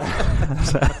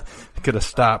 Yeah. Could have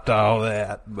stopped all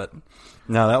that, but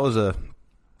no, that was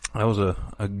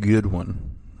a good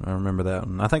one. I remember that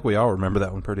one. I think we all remember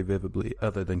that one pretty vividly,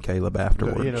 other than Caleb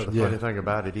afterwards. You know, the funny thing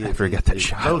about it is, After he got that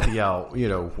shot. both of y'all, you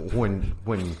know, when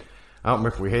I don't remember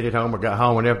if we headed home or got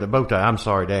home, whenever the boat time, I'm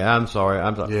sorry, Dad. I'm sorry.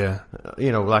 Yeah.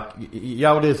 You know, like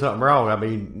y'all did something wrong. I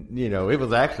mean, you know, it was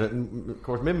an accident. And of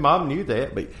course, me and Mom knew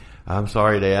that, but I'm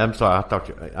sorry, Dad. I'm sorry. I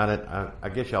thought I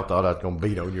guess y'all thought I was going to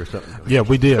beat on you or something. Yeah,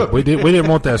 we did. We didn't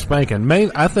want that spanking.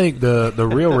 I think the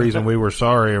real reason we were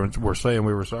sorry, or we're saying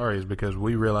we were sorry, is because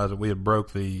we realized that we had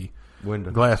broke the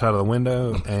glass out of the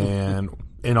window, and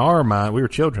in our mind, we were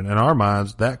children. In our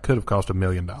minds, that could have cost $1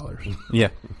 million. Yeah.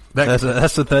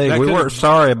 That's the thing. We weren't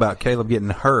sorry about Caleb getting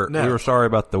hurt. No. We were sorry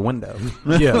about the window.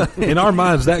 Yeah. In our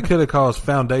minds, that could have caused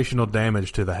foundational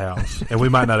damage to the house, and we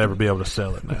might not ever be able to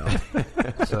sell it now.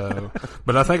 So,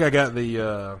 but I think I got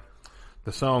the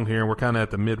song here, and we're kind of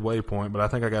at the midway point, but I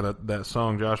think I got that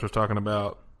song Josh was talking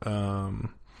about,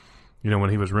 you know, when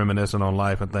he was reminiscing on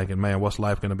life and thinking, man, what's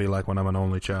life going to be like when I'm an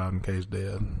only child and Kay's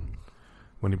dead,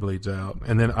 when he bleeds out.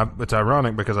 And then it's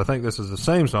ironic because I think this is the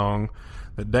same song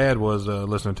that Dad was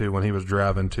listening to when he was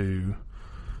driving to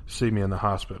see me in the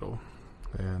hospital.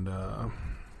 And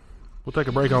we'll take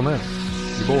a break on that.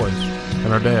 Your boys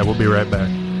and our dad. We'll be right back.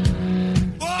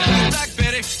 Whoa, Black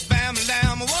Betty, bam,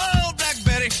 lamb. Whoa, Black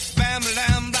Betty, bam,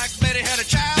 lamb. Black Betty had a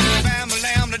child, bam,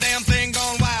 lamb. The damn thing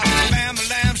gone wild. Bam,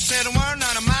 lamb. She said a word,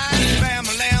 not a mind. Bam,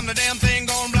 lamb. The damn thing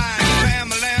gone blind. Bam,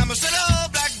 lamb. I said, oh,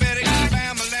 Black Betty,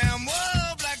 bam, lamb.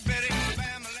 Whoa, Black Betty,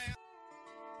 bam, lamb.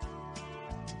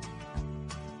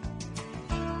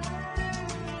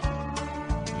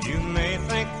 You may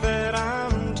think that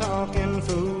I'm talking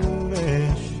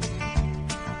foolish.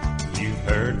 You've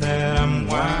heard that I'm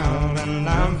wild and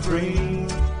I'm free.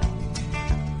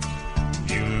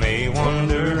 You may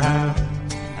wonder how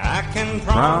I can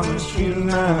promise you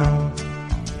now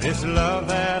this love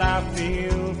that I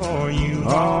feel for you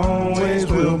always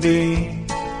will be.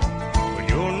 But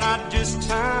you're not just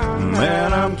time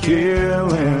that I'm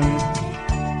killing.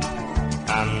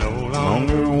 I'm no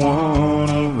longer one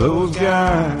of those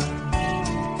guys.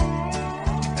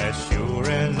 As sure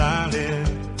as I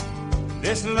live,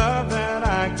 this love that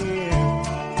I give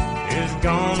is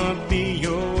gonna be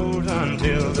yours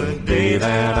until the day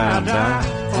that I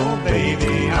die. Oh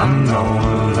baby, I'm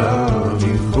gonna love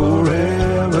you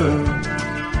forever,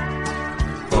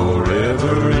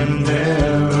 forever and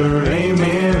ever,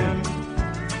 amen.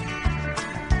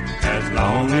 As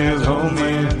long as old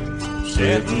men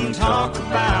sit and talk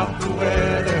about the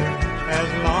weather,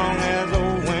 as long as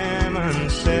old women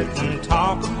sit and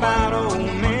talk about old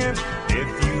men,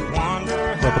 if you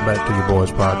wonder. Welcome back to Your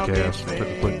Boys Podcast. Took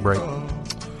a quick break.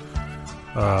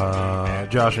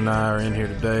 Josh and I are in here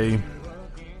today.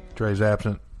 Trey's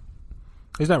absent.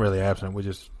 He's not really absent. We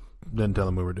just didn't tell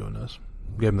him we were doing this.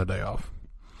 Gave him the day off.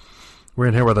 We're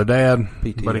in here with our dad,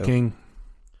 PTO. Buddy King.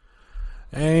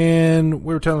 And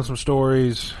we were telling some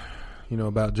stories, you know,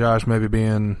 about Josh maybe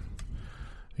being,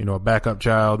 you know, a backup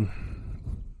child.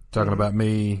 Talking about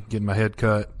me getting my head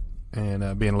cut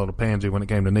and being a little pansy when it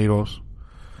came to needles.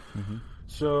 Mm-hmm.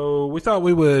 So we thought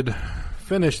we would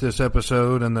finish this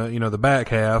episode and the back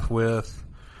half with,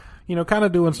 you know, kind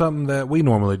of doing something that we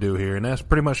normally do here, and that's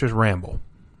pretty much just ramble.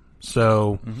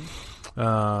 So,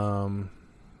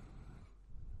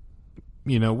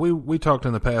 you know, we talked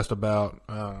in the past about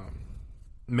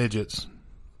midgets.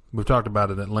 We've talked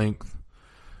about it at length.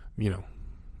 You know,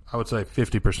 I would say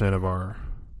 50% of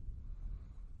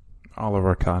all of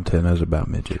our content is about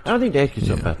midgets. I need to ask you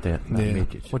something about that, about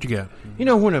midgets. What you got? You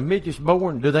know, when a midget's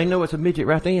born, do they know it's a midget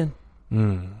right then?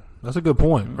 That's a good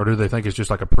point. Or do they think it's just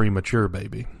like a premature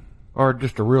baby? Or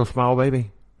just a real small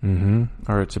baby?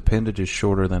 Mm-hmm. Or its appendage is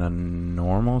shorter than a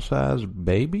normal size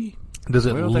baby? Does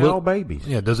it They're all babies.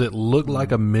 Yeah, does it look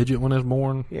like a midget when it's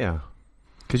born? Yeah.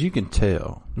 Because you can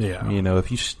tell. Yeah. You know,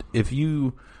 if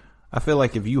you, I feel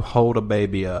like if you hold a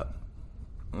baby up,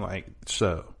 like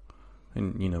so,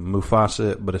 and, you know,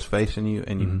 Mufasa it, but it's facing you,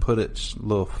 and you put its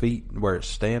little feet where it's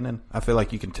standing, I feel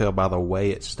like you can tell by the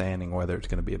way it's standing whether it's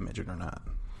going to be a midget or not.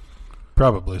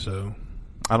 Probably so.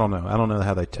 I don't know. I don't know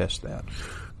how they test that.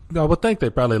 I would think they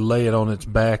probably lay it on its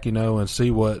back, you know, and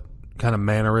see what kind of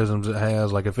mannerisms it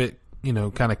has. Like if it, you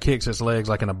know, kind of kicks its legs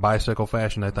like in a bicycle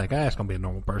fashion, they think, it's going to be a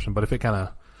normal person. But if it kind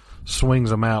of swings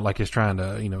them out like it's trying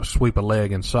to, you know, sweep a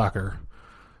leg in soccer,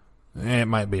 it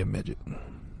might be a midget.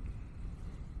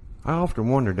 I often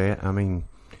wondered that. I mean,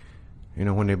 you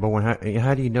know, when they're born,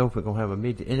 how do you know if it's going to have a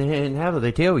midget? And how do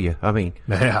they tell you? I mean,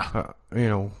 yeah. You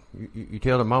know, you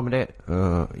tell the mom and dad,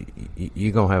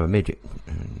 you're going to have a midget.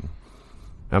 And,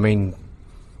 I mean,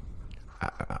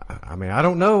 I mean, I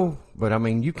don't know, but I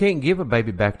mean, you can't give a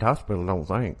baby back to hospital. I don't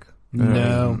think.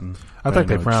 No, I think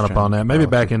they frown upon that. Maybe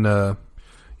back in the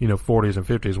 40s and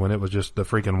 50s when it was just the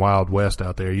freaking Wild West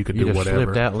out there, you could You do just whatever.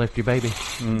 slipped out and left your baby.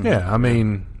 Yeah, I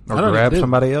mean, Or I don't grab know,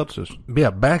 somebody else's. Yeah,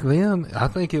 back then, I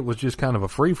think it was just kind of a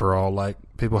free for all. Like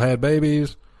people had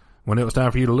babies. When it was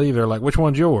time for you to leave, they're like, "Which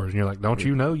one's yours?" And you're like, "Don't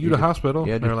you know? You to hospital?"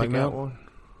 Yeah, And they're just like, pick out "No." one.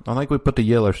 I think we put the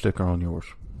yellow sticker on yours.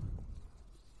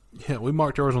 Yeah, we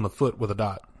marked yours on the foot with a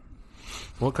dot.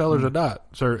 What color's a dot,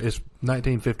 sir? It's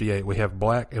 1958. We have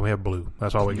black and we have blue.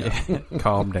 That's all we got.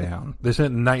 Calm down. This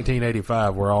isn't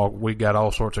 1985. We got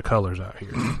all sorts of colors out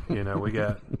here. We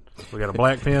got a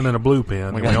black pen and a blue pen.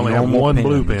 And we got only have normal one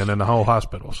blue pens. pen in the whole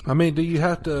hospital. I mean, do you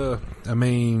have to? I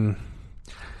mean,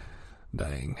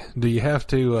 dang, do you have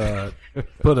to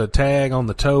put a tag on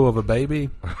the toe of a baby?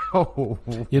 Oh,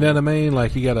 You know what I mean?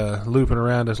 Like you got to loop it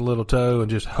around this little toe and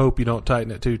just hope you don't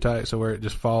tighten it too tight so where it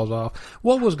just falls off.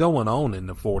 What was going on in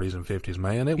the 40s and 50s,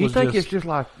 man? It you was think just, it's just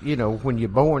like when you're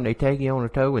born, they tag you on the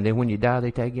toe, and then when you die,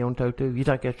 they tag you on the toe too? You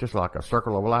think that's just like a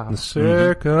circle of the life?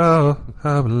 circle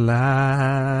of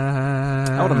life.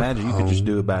 I would imagine you could just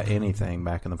do about anything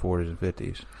back in the 40s and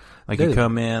 50s. Like you Dude.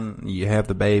 come in, you have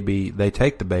the baby, they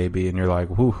take the baby, and you're like,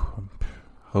 whew,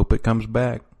 hope it comes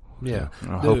back. Yeah.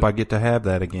 I hope I get to have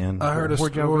that again. I heard a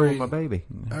Where'd y'all go story. with my baby?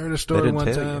 I heard a story didn't one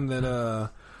tell time that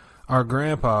our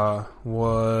grandpa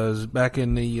was back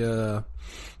in the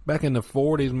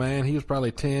 40s, man. He was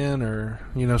probably 10 or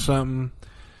something.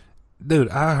 Dude,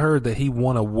 I heard that he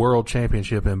won a world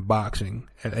championship in boxing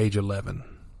at age 11.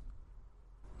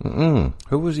 Who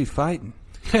was he fighting?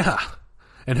 Yeah.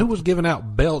 And who was giving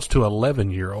out belts to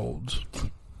 11-year-olds?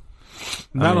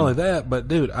 Not only that, but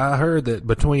dude, I heard that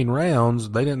between rounds,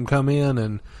 they didn't come in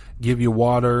and give you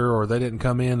water, or they didn't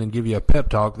come in and give you a pep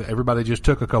talk. That everybody just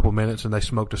took a couple minutes and they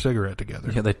smoked a cigarette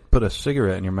together. Yeah, they put a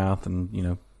cigarette in your mouth and,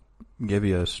 give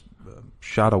you a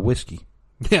shot of whiskey.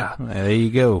 Yeah. There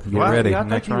you go. Get ready. I think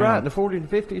Next you're round. right. In the 40s and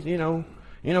 50s,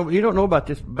 you don't know about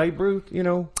this Babe Ruth,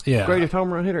 Yeah. greatest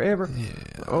home run hitter ever. Yeah.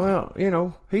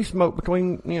 Well, he smoked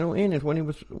between, innings when he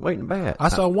was waiting to bat. I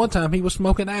saw one time he was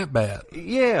smoking at bat.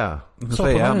 Yeah.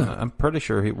 I'm pretty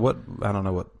sure I don't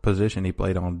know what position he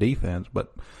played on defense,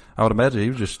 but I would imagine he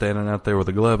was just standing out there with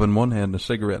a glove in one hand and a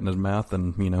cigarette in his mouth,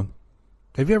 and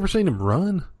Have you ever seen him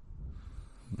run?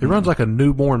 He runs like a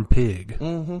newborn pig.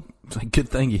 it's a good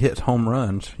thing he hits home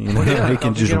runs. He Yeah,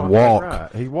 can just that's walk. right.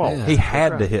 He walked. Yeah. He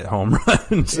had to hit home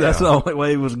runs. That's the only way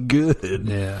he was good.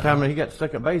 Yeah. Time he got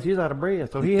stuck at base, he's out of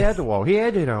breath, so he had to walk. He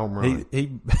had to hit a home run.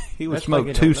 He would That's smoke like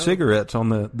you 2 don't know. cigarettes on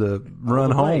the run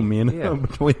the way, home, yeah.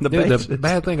 between the Dude, bases. the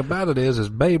bad thing about it is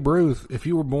Babe Ruth, if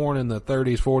you were born in the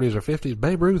 30s, 40s, or 50s,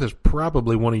 Babe Ruth is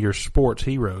probably one of your sports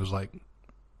heroes. Like,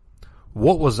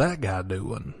 what was that guy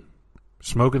doing?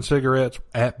 Smoking cigarettes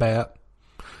at bat.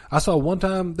 I saw one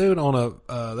time, dude, on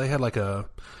they had I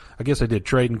guess they did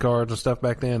trading cards and stuff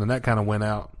back then, and that kind of went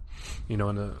out, in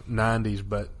the 90s.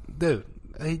 But, dude,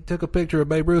 he took a picture of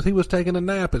Babe Ruth. He was taking a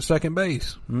nap at second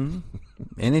base.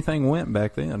 Anything went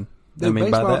back then. Dude, by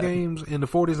baseball that, games in the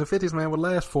 40s and 50s, man, would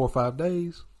last 4 or 5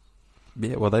 days.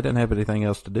 yeah, well, they didn't have anything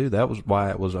else to do. That was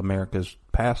why it was America's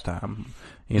pastime.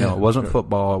 It wasn't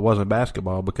football, it wasn't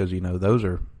basketball, because, those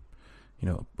are,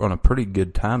 on a pretty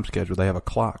good time schedule. They have a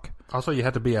clock. Also, you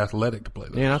had to be athletic to play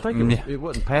those. Yeah, and I think it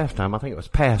wasn't pastime. I think it was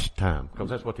pastime, because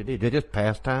that's what they did. They just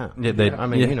passed time. Yeah,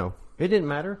 it didn't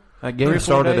matter. That 3 game or 4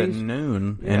 started days. at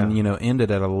noon Yeah. and,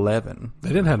 ended at 11. They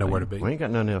didn't have nowhere to be. We ain't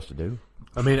got nothing else to do.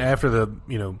 I mean, after they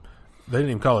didn't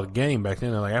even call it a game back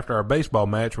then. They're like, after our baseball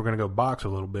match, we're going to go box a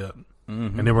little bit.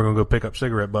 And then we're going to go pick up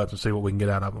cigarette butts and see what we can get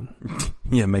out of them.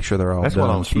 Yeah, make sure they're all That's what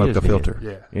done. all Smoke the kids did.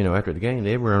 filter. Yeah. After the game,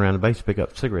 they were around the base to pick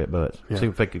up cigarette butts, Yeah. see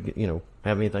if they could,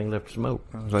 have anything left to smoke.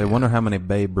 So I wonder how many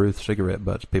Babe Ruth cigarette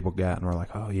butts people got, and we're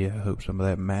like, oh yeah, I hope some of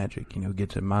that magic,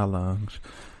 gets in my lungs.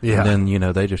 Yeah. And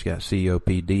then, they just got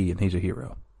COPD, and he's a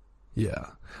hero. Yeah.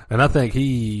 And I think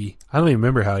I don't even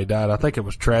remember how he died. I think it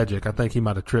was tragic. I think he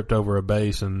might have tripped over a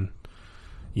base and,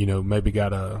 maybe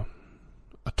got a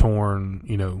torn,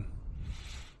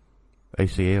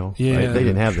 ACL. Yeah. They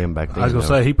didn't have them back then. I was going to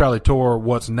though. say he probably tore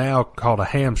what's now called a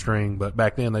hamstring, but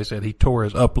back then they said he tore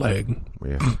his up leg.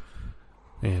 Yeah.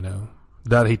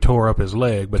 That he tore up his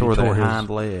leg, but Tore he tore that his hind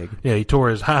leg. Yeah, he tore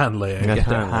his hind leg. That's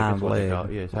that hind hind leg. leg. That's what they call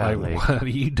it. Yeah, it's Like, hind leg. what are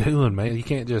you doing, man? You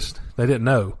can't just. They didn't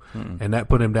know, and that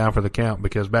put him down for the count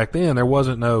because back then there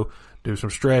wasn't no do some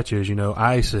stretches,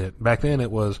 ice it. Back then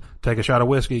it was take a shot of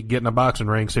whiskey, get in a boxing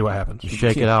ring, see what happens.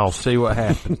 Shake it off. See what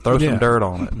happens. Throw some dirt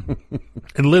on it.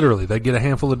 And literally, they get a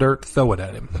handful of dirt, throw it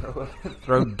at him.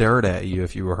 Throw dirt at you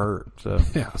if you were hurt. So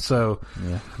Yeah, so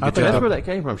I think that's where that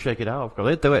came from. Shake it off, because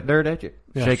they throw that dirt at you.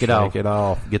 Shake it off. Shake it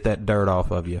off. Get that dirt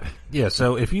off of you. yeah.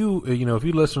 So if you if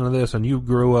you listen to this and you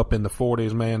grew up in the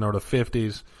 40s, man, or the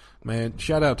 50s, man,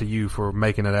 shout out to you for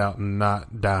making it out and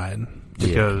not dying,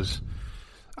 because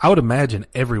I would imagine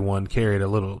everyone carried a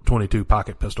little .22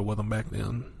 pocket pistol with them back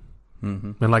then.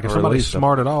 Mm-hmm. And like if somebody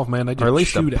smarted off, man, they just or at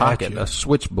least shoot a pocket, at you. a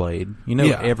switchblade.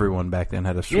 Everyone back then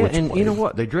had a Yeah, switchblade. and you know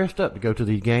what? They dressed up to go to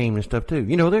these games and stuff too.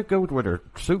 They go with their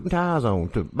suit and ties on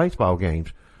to baseball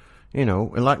games.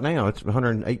 And like now it's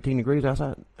 118 degrees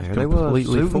outside. There they was,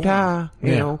 completely suit and tie,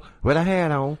 Yeah. with a hat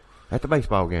on at the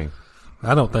baseball game.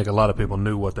 I don't think a lot of people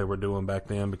knew what they were doing back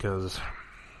then, because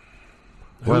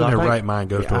who in I their think- right mind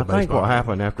goes to a I baseball think what game?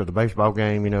 happened after the baseball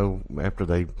game, after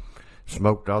they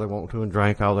smoked all they want to and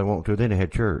drank all they want to, then they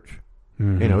had church.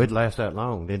 Mm-hmm. It'd last that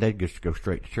long. Then they'd just go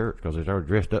straight to church because they'd already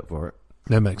dressed up for it.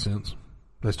 That makes sense.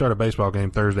 They started a baseball game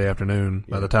Thursday afternoon.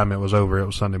 By the time it was over, it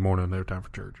was Sunday morning. They were time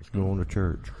for church. Going to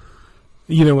church.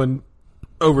 And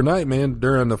overnight, man,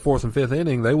 during the 4th and 5th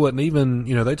inning, they wouldn't even,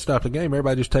 they'd stop the game.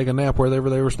 Everybody just take a nap wherever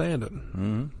they were standing.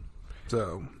 Mm-hmm.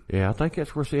 So, Yeah, I think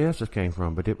that's where siestas came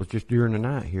from, but it was just during the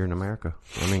night here in America.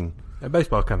 that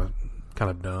baseball's kind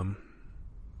of dumb.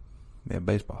 Yeah,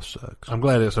 baseball sucks. I'm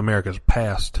glad it's America's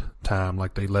past time,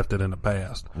 like they left it in the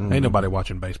past. Ain't nobody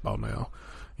watching baseball now,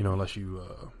 unless you.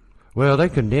 Well, they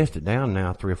condensed it down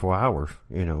now 3 or 4 hours,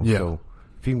 Yeah. So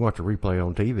if you can watch a replay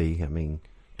on TV,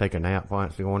 take a nap while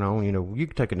it's going on, you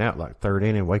can take a nap like 3rd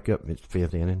inning, wake up, it's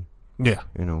 5th inning, Yeah,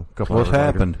 a couple What's hours later.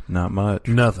 happened? Not much.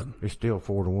 nothing. It's still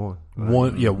 4-1.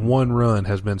 One run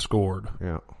has been scored.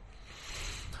 Yeah.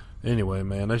 Anyway,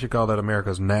 man, they should call that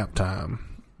America's nap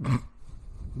time.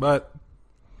 But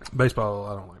baseball,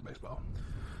 I don't like baseball.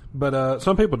 But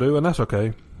some people do, and that's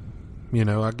okay.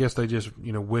 I guess they just,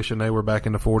 wishing they were back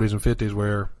in the 40s and 50s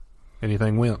where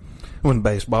anything went. When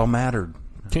baseball mattered.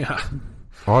 Yeah,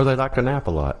 Or they like to nap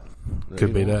a lot.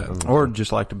 could be that. Or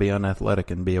just like to be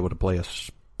unathletic and be able to play a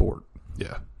sport.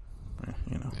 Yeah,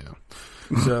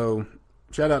 Yeah. So,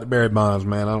 shout out to Barry Bonds,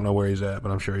 man. I don't know where he's at,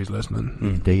 but I'm sure he's listening.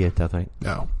 He's dead, I think.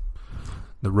 No,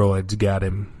 the roids got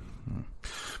him.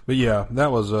 But yeah, that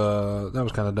was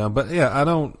kind of dumb. But yeah,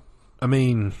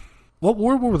 what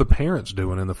were the parents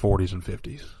doing in the 40s and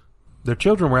 50s? Their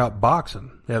children were out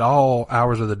boxing at all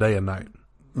hours of the day and night.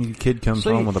 Your kid comes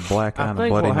home with a black eye I and a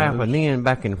think bloody what nose. happened then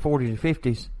back in the 40s and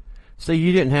 50s,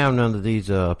 you didn't have none of these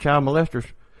child molesters.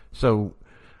 So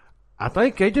I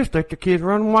think they just let the kids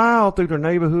run wild through their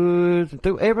neighborhoods and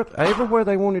through everywhere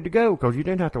they wanted to go because you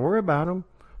didn't have to worry about them.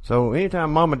 So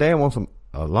anytime mom and dad wants them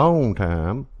alone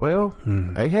time, well,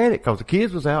 they had it because the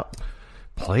kids was out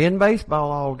playing baseball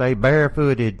all day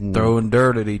barefooted and Throwing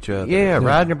dirt at each other. yeah,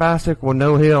 riding their bicycle with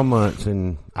no helmets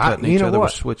and Cutting you each know other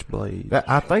what? with switchblades.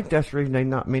 I think that's the reason they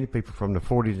not many people from the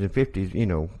 40s and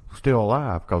 50s, still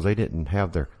alive because they didn't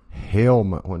have their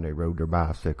helmet when they rode their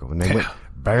bicycle and they went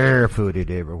barefooted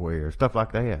everywhere, stuff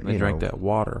like that. They drank that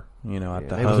water, at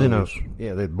the They was in hose.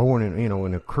 they're born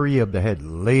in a crib that had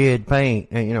lead paint,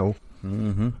 and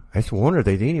it's a wonder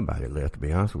there's anybody left. To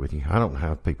be honest with you, I don't know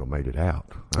how people made it out.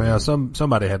 Yeah,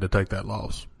 somebody had to take that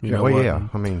loss. You know well, what? yeah,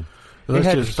 it Let's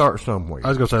had to just- start somewhere. I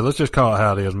was gonna say, let's just call it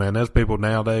how it is, man. Those people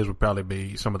nowadays would probably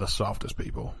be some of the softest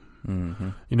people. Mm-hmm.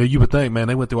 You would think, man,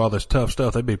 they went through all this tough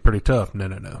stuff. They'd be pretty tough.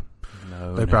 No.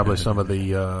 They're probably some of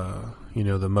the,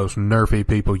 the most nerfy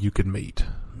people you could meet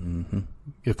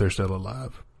if they're still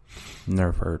alive.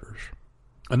 Nerf herders.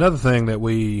 Another thing that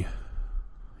we,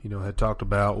 had talked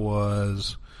about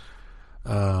was,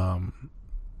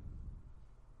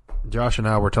 Josh and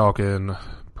I were talking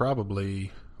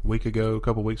probably a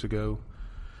couple weeks ago,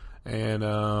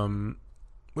 and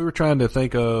we were trying to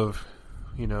think of,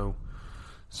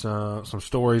 some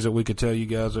stories that we could tell you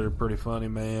guys that are pretty funny,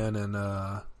 man. And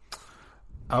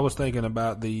I was thinking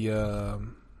about the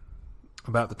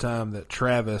time that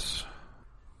Travis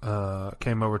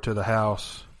came over to the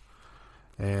house,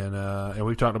 and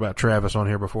we've talked about Travis on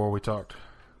here before. We talked,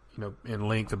 in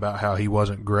length about how he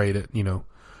wasn't great at,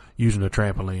 using a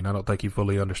trampoline. I don't think he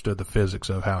fully understood the physics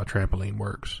of how a trampoline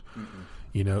works.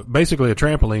 Mm-hmm. Basically a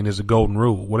trampoline is a golden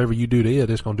rule. Whatever you do to it,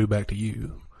 it's going to do back to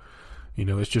you.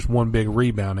 It's just one big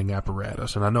rebounding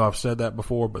apparatus. And I know I've said that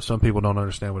before, but some people don't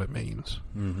understand what it means.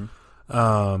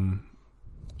 Mm-hmm.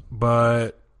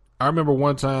 But I remember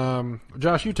one time,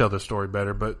 Josh, you tell this story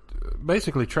better, but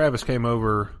basically Travis came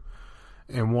over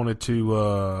and wanted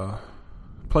to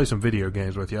play some video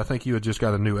games with you. I think you had just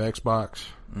got a new Xbox,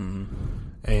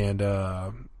 and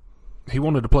he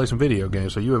wanted to play some video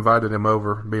games. So you invited him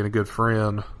over, being a good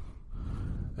friend,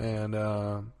 and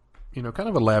kind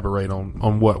of elaborate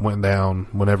on what went down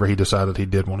whenever he decided he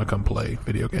did want to come play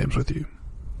video games with you.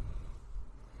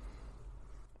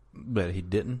 But he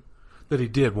didn't. That he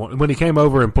did want, when he came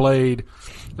over and played.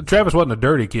 Travis wasn't a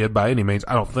dirty kid by any means,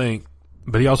 I don't think,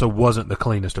 but he also wasn't the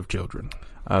cleanest of children.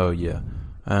 Oh yeah.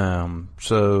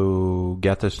 So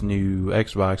got this new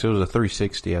Xbox. It was a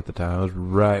 360 at the time. It was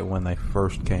right when they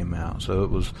first came out.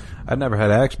 So I'd never had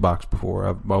an Xbox before.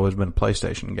 I've always been a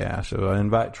PlayStation guy. So I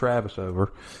invite Travis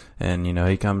over, and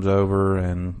he comes over,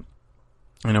 and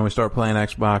we start playing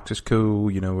Xbox. It's cool.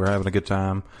 We're having a good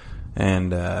time.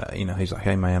 And, he's like,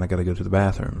 hey man, I gotta go to the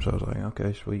bathroom. So I was like,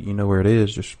 okay, sweet. You know where it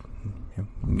is. Just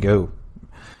go.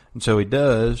 And so he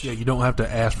does. Yeah, you don't have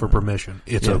to ask for permission.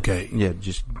 It's okay. Yeah,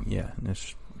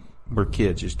 we're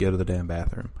kids. Just go to the damn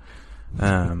bathroom.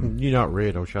 You're not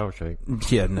Red on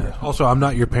Shawshank. Yeah, no. Also, I'm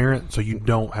not your parent, so you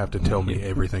don't have to tell me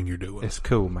everything you're doing. It's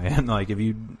cool, man. Like, if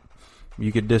you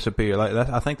could disappear. Like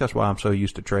I think that's why I'm so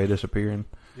used to Trey disappearing.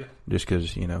 Yeah. Just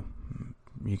because,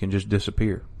 you can just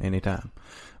disappear anytime.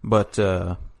 But,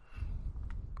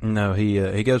 no,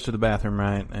 he goes to the bathroom,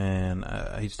 right, and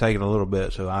he's taking a little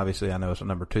bit, so obviously I know it's a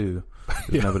number 2.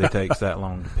 Nobody takes that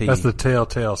long to pee. That's the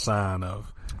telltale sign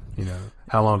of,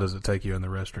 how long does it take you in the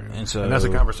restroom? And that's a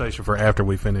conversation for after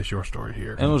we finish your story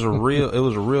here. And it was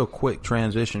a real quick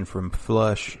transition from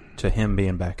flush to him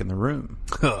being back in the room.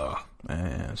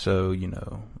 And so,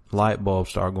 light bulbs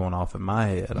start going off in my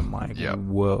head. I'm like,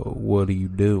 whoa, what are you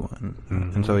doing?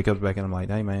 Mm-hmm. And so he comes back and I'm like,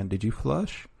 hey man, did you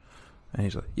flush? And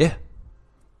he's like, yeah.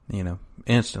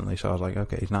 Instantly. So I was like,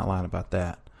 okay, he's not lying about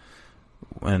that.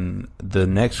 And the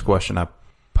next question I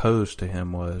posed to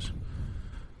him was,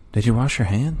 did you wash your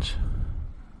hands?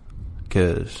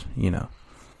 Because,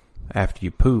 after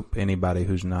you poop, anybody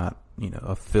who's not,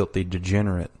 a filthy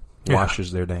degenerate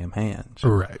washes their damn hands.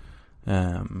 Right.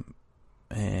 And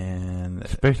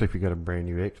especially if you got a brand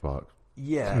new Xbox.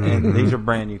 Yeah, and these are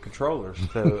brand new controllers.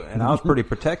 So, and I was pretty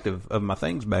protective of my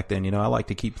things back then. I like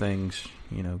to keep things,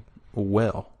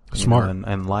 well, smart,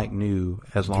 and like new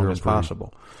as long as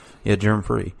possible. Yeah, germ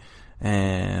free.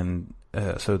 And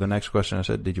so the next question I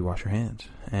said, "Did you wash your hands?"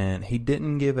 And he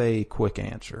didn't give a quick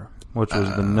answer, which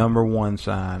was the number one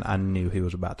sign I knew he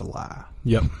was about to lie.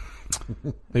 Yep,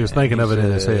 he was thinking of it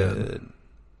in his head.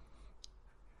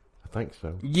 I think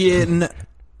so. Yeah,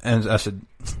 and I said,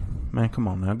 man, come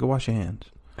on now, go wash your hands.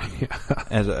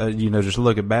 As just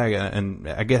looking back, and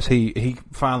I guess he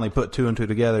finally put 2 and 2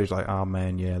 together. He's like, oh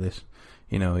man, yeah, this,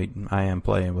 I am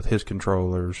playing with his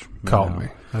controllers. Called me.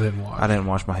 I didn't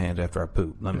wash my hands after I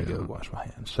pooped. Let me go wash my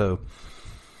hands. So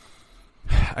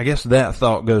I guess that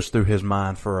thought goes through his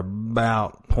mind for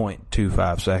about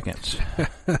 0.25 seconds,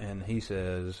 and he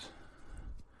says,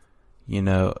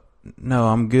 no,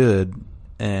 I'm good,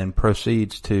 and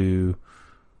proceeds to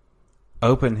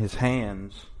open his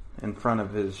hands in front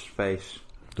of his face.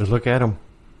 Just look at him.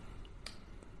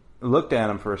 Looked at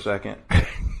him for a second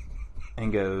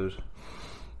and goes,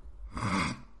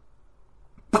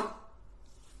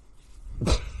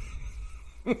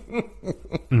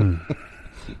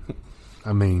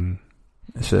 I mean,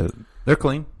 so they're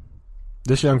clean.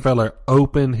 This young fella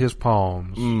opened his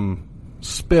palms,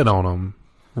 spit on them,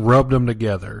 rubbed them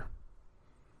together.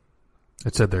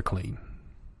 It said they're clean.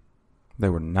 They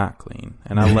were not clean.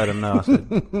 And I let him know. I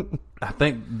said, I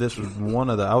think this was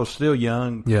I was still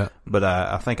young. Yeah. But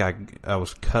I think I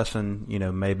was cussing,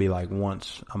 maybe like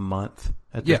once a month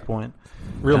at this point.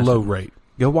 Real low rate.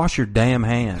 Go wash your damn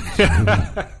hands.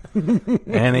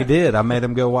 And he did. I made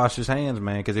him go wash his hands,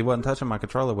 man, because he wasn't touching my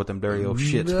controller with them dirty old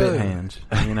shit spit hands.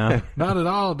 Not at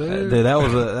all, dude. Dude, that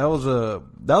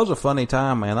was a funny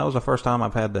time, man. That was the first time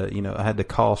I've had to, I had to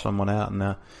call someone out,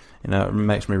 and it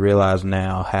makes me realize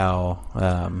now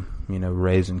how,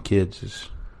 raising kids is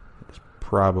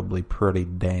probably pretty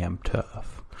damn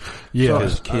tough. Yeah.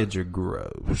 Because kids are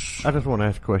gross. I just want to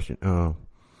ask a question.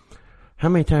 How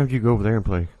many times do you go over there and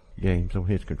play games on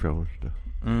his controller stuff?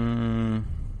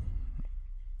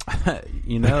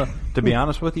 To be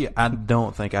honest with you, I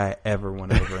don't think I ever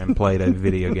went over and played a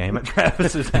video game at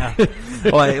Travis's house.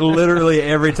 Like, literally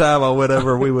every time I went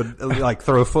over, we would like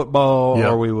throw football,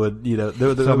 or we would, there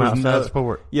some was outside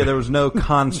sport. Yeah, there was no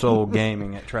console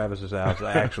gaming at Travis's house,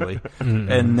 actually.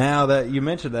 And now that you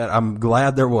mentioned that, I'm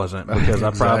glad there wasn't, because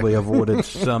I probably avoided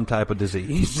some type of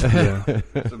disease.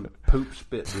 Some poop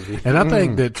spit disease. And I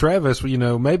think that Travis,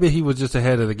 maybe he was just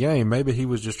ahead of the game. Maybe he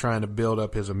was just trying to build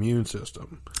up his immune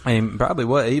system. I mean, probably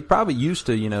what he probably used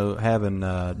to, having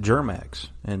Germ-X,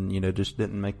 and just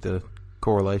didn't make the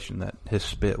correlation that his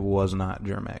spit was not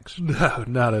Germ-X. No,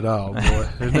 not at all, boy.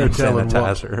 There's no telling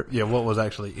sanitizer. what was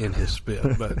actually in his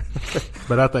spit.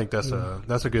 But I think that's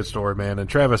a good story, man. And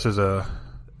Travis is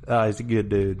He's a good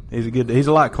dude. He's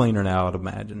a lot cleaner now, I'd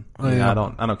imagine. Oh, yeah. I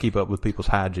don't keep up with people's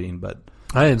hygiene, but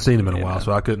I hadn't seen him in a while,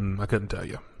 so I couldn't tell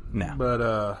you. no.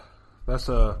 But that's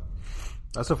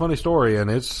a funny story, and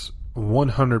it's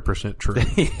 100% true.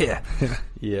 Yeah.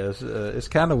 Yes. It's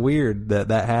kind of weird that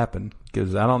happened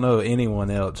because I don't know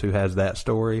anyone else who has that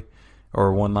story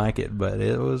or one like it, but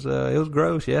it was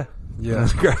gross. Yeah. Yeah. It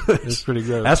was gross. It's pretty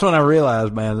gross. That's when I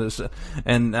realized, man,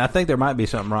 and I think there might be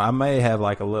something wrong. I may have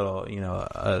like a little,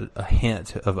 a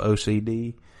hint of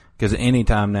OCD because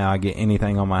anytime now I get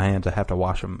anything on my hands, I have to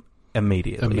wash them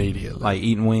immediately. Like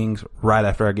eating wings, right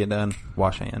after I get done,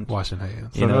 wash hands. Washing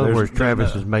hands. So in other words,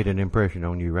 Travis has made an impression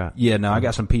on you, right? Yeah, no, I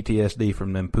got some PTSD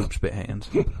from them poop spit hands.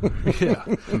 Yeah.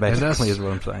 Basically is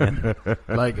what I'm saying.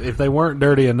 Like, if they weren't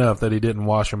dirty enough that he didn't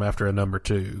wash them after a number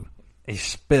 2. He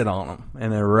spit on them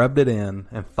and then rubbed it in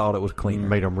and thought it was cleaner.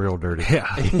 Made them real dirty.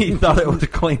 Yeah. He thought it was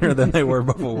cleaner than they were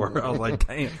before. I was like,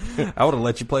 damn, I would have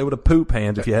let you play with a poop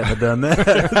hands if you hadn't have done that.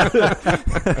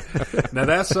 Now,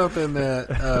 that's something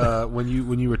that when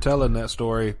you were telling that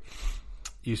story,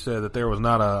 you said that there was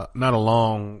not a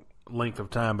long length of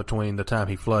time between the time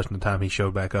he flushed and the time he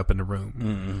showed back up in the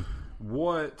room.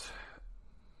 What?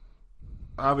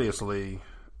 Obviously,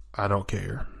 I don't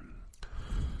care.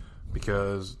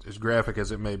 Because as graphic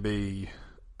as it may be,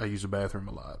 I use the bathroom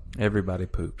a lot. Everybody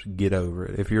poops. Get over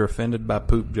it. If you're offended by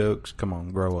poop jokes, come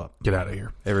on, grow up. Get out of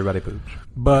here. Everybody poops.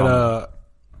 But,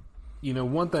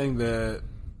 one thing that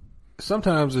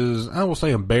sometimes is, I won't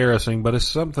say embarrassing, but it's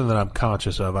something that I'm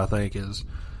conscious of, I think, is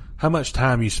how much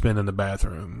time you spend in the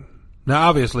bathroom. Now,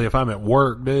 obviously, if I'm at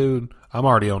work, dude, I'm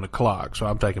already on the clock, so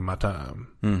I'm taking my time.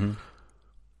 Mm-hmm.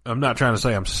 I'm not trying to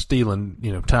say I'm stealing,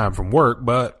 time from work,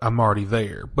 but I'm already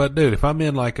there. But dude, if I'm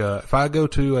in if I go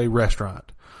to a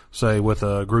restaurant, say with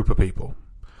a group of people,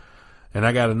 and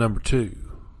I got a number 2,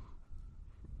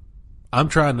 I'm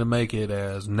trying to make it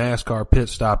as NASCAR pit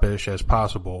stop-ish as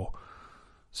possible.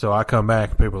 So I come back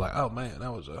and people are like, oh man,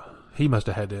 he must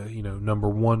have had to, number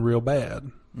 1 real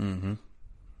bad. Mm-hmm.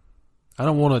 I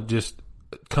don't want to just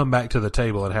come back to the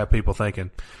table and have people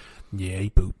thinking, yeah, he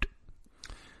pooped.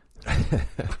 I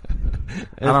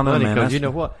don't know, man. Because you know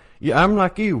what? Yeah, I'm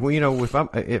like you. Well, if I'm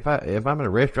in a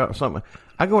restaurant or something,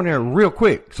 I go in there real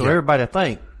quick so everybody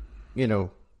think,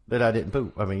 that I didn't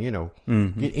poop. I mean,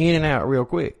 get in and out real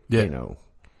quick. Yeah.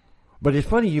 But it's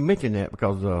funny you mentioned that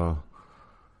because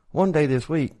one day this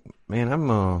week, man,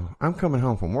 I'm coming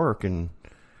home from work and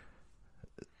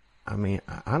I mean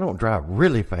I don't drive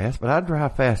really fast, but I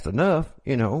drive fast enough,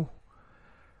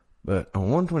 But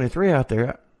on 123 out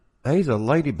there. There's a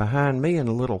lady behind me in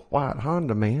a little white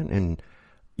Honda, man, and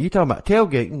you talking about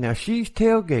tailgating. Now, she's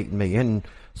tailgating me, and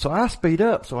so I speed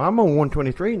up. So I'm on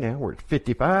 123 now. We're at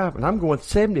 55, and I'm going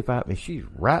 75, and she's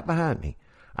right behind me.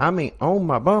 I mean, on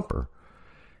my bumper.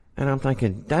 And I'm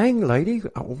thinking, dang, lady,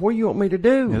 what do you want me to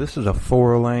do? Yeah, this is a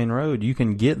 4-lane road. You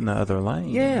can get in the other lane.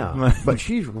 Yeah, but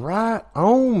she's right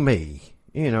on me,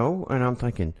 and I'm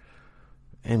thinking,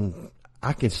 and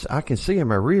I can see in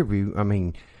my rear view, I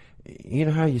mean, you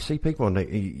know how you see people and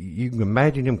you can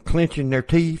imagine them clenching their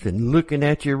teeth and looking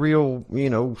at you real,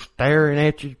 staring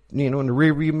at you, in the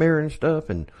rearview mirror and stuff.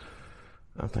 And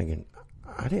I'm thinking,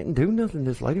 I didn't do nothing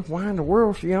to this lady. Why in the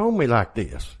world is she on me like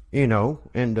this? And,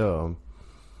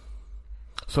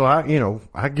 so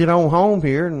I get on home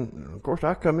here and of course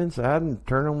I come inside and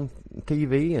turn on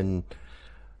TV and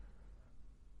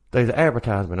there's an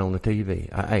advertisement on the TV.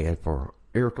 I ad for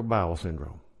irritable bowel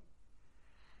syndrome.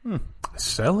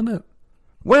 Selling it?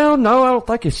 Well, no, I don't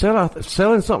think he's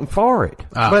selling something for it.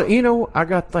 But I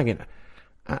got thinking,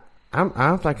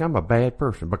 I think I'm a bad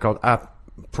person because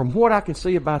from what I can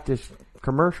see about this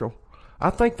commercial,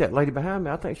 I think that lady behind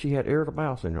me, I think she had irritable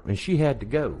bowel syndrome and she had to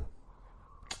go.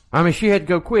 I mean, she had to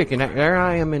go quick, and there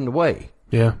I am in the way.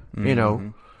 Yeah,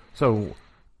 So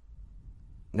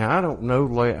now I don't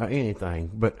know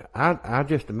anything, but I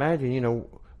just imagine,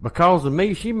 because of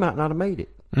me, she might not have made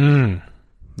it.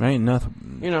 There ain't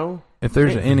nothing. If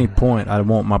there's any point I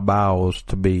want my bowels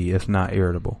to be, it's not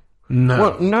irritable. No.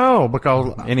 Well, no,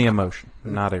 because any emotion,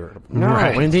 not irritable. No,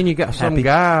 right. And then you got some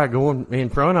guy going in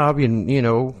front of you,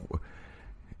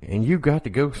 and you got to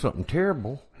go something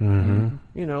terrible.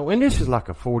 Mm-hmm. And this is like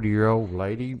a 40-year-old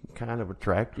lady, kind of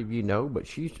attractive, but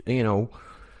she's,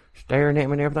 staring at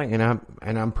me and everything,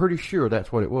 and I'm pretty sure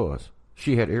that's what it was.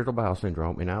 She had irritable bowel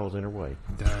syndrome, and I was in her way.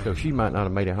 Dang. So she might not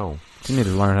have made it home. You need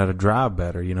to learn how to drive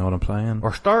better, you know what I'm saying?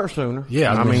 Or start sooner.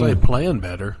 Yeah, I mean, say plan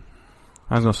better.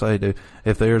 I was gonna say, dude,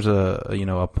 if there's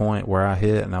a point where I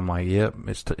hit and I'm like, yep,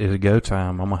 it's go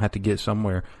time. I'm gonna have to get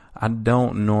somewhere. I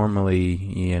don't normally,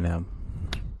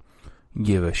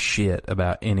 give a shit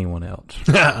about anyone else.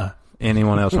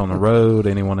 Anyone else on the road,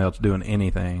 anyone else doing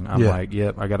anything. I'm like,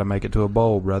 yep, I got to make it to a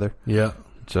bowl, brother. Yeah.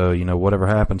 So, whatever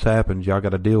happens. Y'all got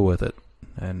to deal with it.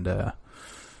 And,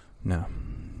 no.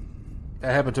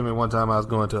 That happened to me one time. I was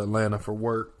going to Atlanta for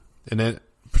work, and then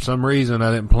for some reason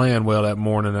I didn't plan well that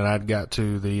morning, and I'd got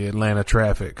to the Atlanta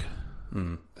traffic,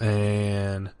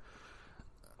 and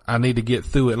I need to get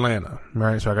through Atlanta,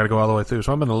 right? So I got to go all the way through.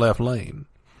 So I'm in the left lane,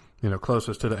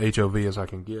 closest to the HOV as I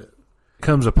can get.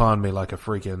 Comes upon me like a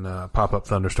freaking pop-up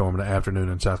thunderstorm in the afternoon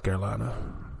in South Carolina,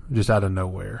 just out of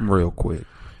nowhere. Real quick.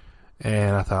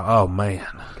 And I thought, oh, man,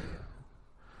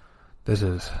 this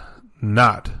is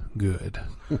not good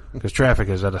because traffic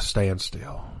is at a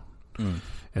standstill.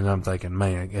 And I'm thinking,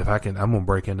 man, if I'm going to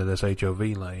break into this HOV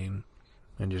lane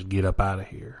and just get up out of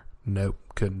here. Nope,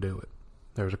 couldn't do it.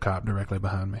 There was a cop directly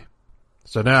behind me.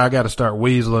 So now I got to start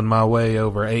weaseling my way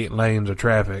over 8 lanes of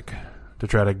traffic to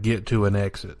try to get to an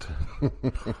exit.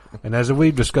 And as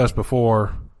we've discussed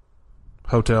before,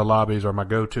 hotel lobbies are my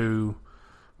go-to.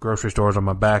 Grocery stores are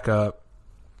my backup.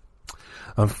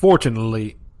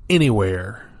 Unfortunately,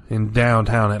 anywhere in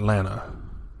downtown Atlanta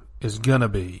is going to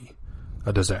be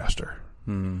a disaster.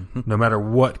 No matter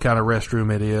what kind of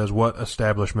restroom it is, what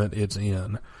establishment it's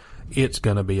in, it's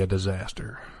going to be a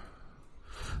disaster.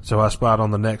 So I spot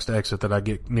on the next exit that I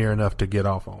get near enough to get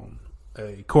off on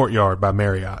a Courtyard by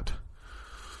Marriott,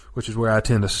 which is where I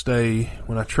tend to stay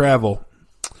when I travel.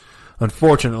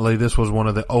 Unfortunately, this was one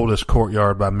of the oldest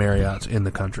Courtyard by Marriotts in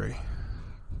the country.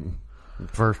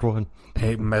 First one.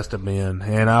 It must have been.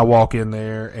 And I walk in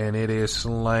there, and it is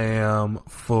slam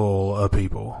full of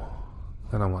people.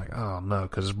 And I'm like, oh, no,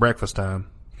 because it's breakfast time.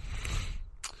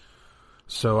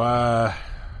 So I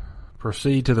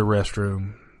proceed to the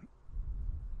restroom,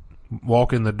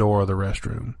 walk in the door of the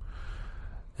restroom,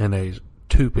 and there's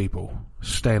 2 people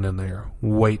standing there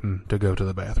waiting to go to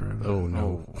the bathroom. Oh,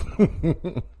 no.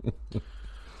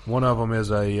 One of them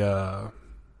is a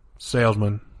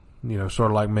salesman,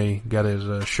 sort of like me, got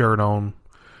his shirt on,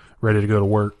 ready to go to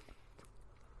work.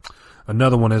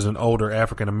 Another one is an older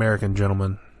African-American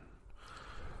gentleman,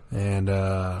 and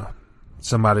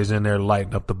somebody's in there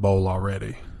lighting up the bowl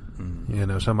already.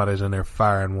 Somebody's in there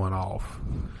firing one off.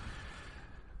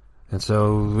 And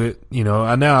so,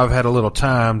 now I've had a little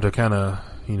time to kind of,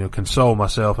 console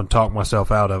myself and talk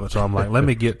myself out of it. So I'm like, let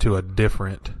me get to a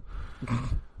different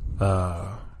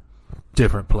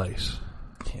place.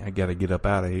 I got to get up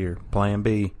out of here. Plan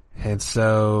B. And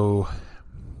so,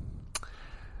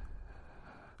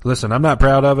 listen, I'm not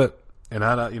proud of it, and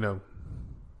I don't,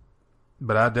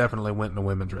 but I definitely went in the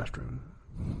women's restroom.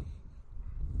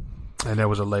 And there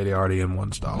was a lady already in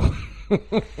one stall.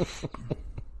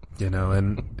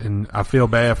 And I feel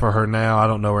bad for her now. I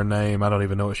don't know her name. I don't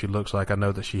even know what she looks like. I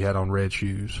know that she had on red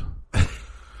shoes.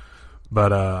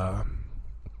 But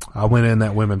I went in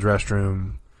that women's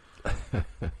restroom,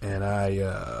 and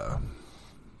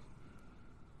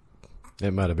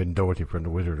it might have been Dorothy from the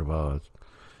Wizard of Oz.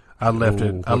 I left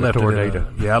it. I left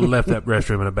tornado. I left that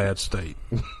restroom in a bad state.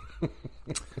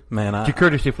 Man, Did you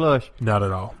courtesy flush? Not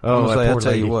at all. I'll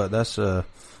tell you what, that's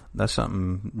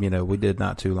something, we did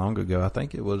not too long ago. I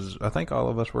think all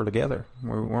of us were together.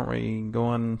 Weren't we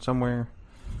going somewhere?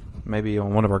 Maybe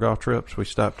on one of our golf trips, we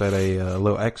stopped at a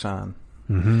little Exxon.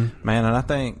 Mm-hmm. Man, and I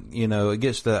think, it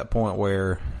gets to that point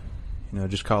where,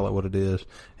 just call it what it is.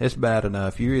 It's bad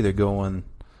enough. You're either going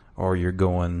or you're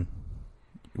going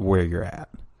where you're at.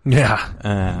 Yeah.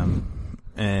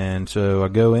 And so I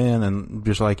go in, and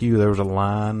just like you, there was a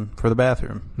line for the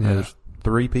bathroom. Yeah. There's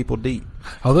 3 people deep.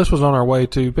 Oh, this was on our way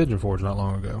to Pigeon Forge not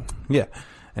long ago. Yeah.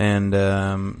 And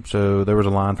so there was a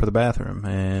line for the bathroom.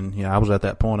 And, I was at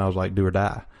that point, I was like, do or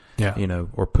die. Yeah.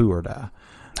 Or poo or die.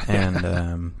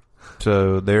 And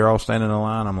so they're all standing in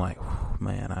line. I'm like,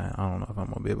 man, I don't know if I'm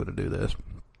going to be able to do this.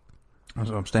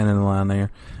 So I'm standing in line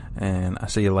there, and I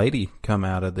see a lady come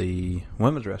out of the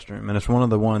women's restroom, and it's one of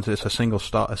the ones. It's a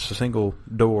single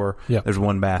door. Yep. There's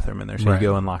one bathroom in there, so Right. you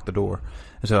go and lock the door.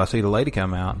 And so I see the lady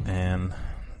come out, and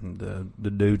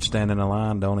the dude standing in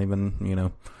line don't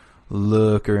even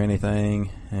look or anything.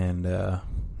 And there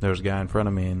was a guy in front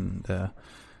of me, and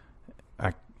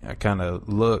I kind of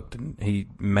looked, and he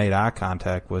made eye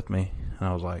contact with me, and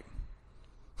I was like,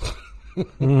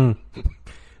 No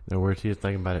worries, he was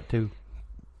thinking about it too.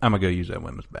 I'm going to go use that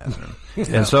women's bathroom.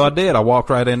 And so I did. I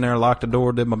walked right in there, locked the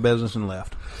door, did my business, and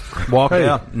left. Walked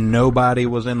out. Nobody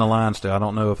was in the line still. I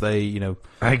don't know if they,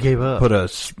 I gave up. put a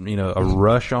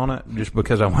rush on it just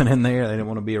because I went in there. They didn't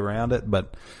want to be around it.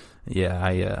 But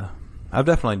Yeah, I've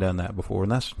definitely done that before,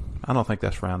 and I don't think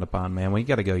that's frowned upon, man. When you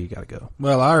got to go, you got to go.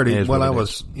 Well, I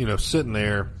was, is. sitting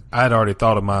there, I had already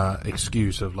thought of my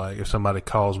excuse of like, if somebody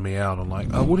calls me out, I'm like,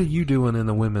 oh, what are you doing in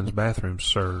the women's bathroom,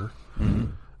 sir?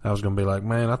 Mm-hmm. I was going to be like,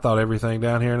 man, I thought everything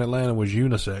down here in Atlanta was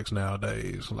unisex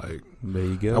nowadays. Like, there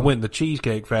you go. I went in the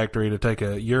Cheesecake Factory to take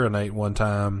a urinate one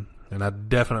time, and I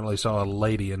definitely saw a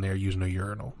lady in there using a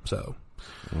urinal. So,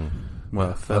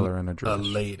 well, a fella in a dress. A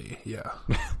lady, yeah.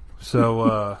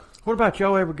 So, what about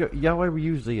y'all ever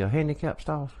use the handicap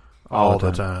stalls? All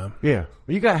the time. Yeah,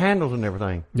 you got handles and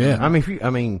everything. Yeah, I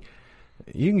mean,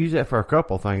 you can use that for a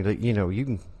couple of things. That, you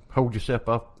can hold yourself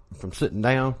up from sitting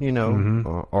down.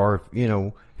 Or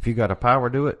if you got a power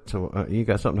do it, so you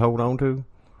got something to hold on to.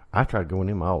 I try to go in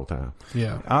them all the time.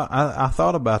 Yeah, I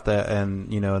thought about that, and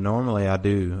normally I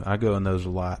go in those a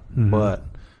lot, but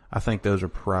I think those are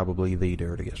probably the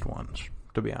dirtiest ones,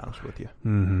 to be honest with you,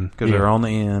 because they're on the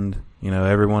end.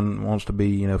 Everyone wants to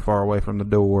be far away from the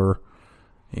door.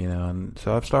 And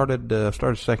so I've started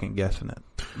second guessing it,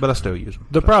 but I still use them.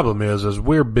 The problem is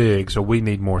we're big, so we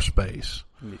need more space.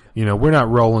 Yeah. We're not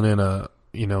rolling in a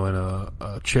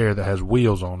chair that has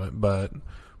wheels on it, but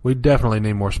we definitely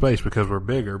need more space because we're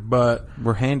bigger. But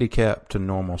we're handicapped to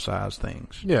normal size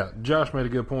things. Yeah, Josh made a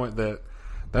good point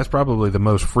that's probably the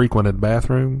most frequented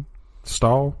bathroom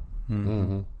stall.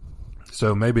 Mm-hmm.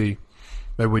 So maybe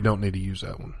we don't need to use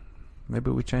that one.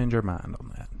 Maybe we change our mind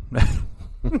on that.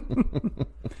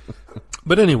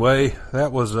 But anyway,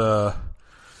 that was good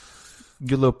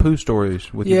little poo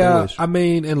stories with your boys. I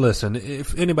mean, and listen,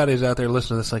 if anybody's out there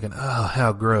listening to this thinking, oh,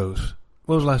 how gross.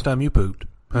 When was the last time you pooped?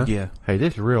 Huh? Yeah. Hey,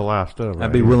 this is real life stuff.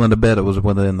 I'd be willing to bet it was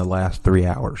within the last 3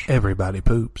 hours. Everybody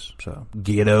poops. So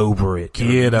get over it.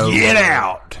 Get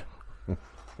out.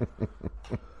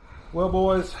 Well,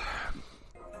 boys.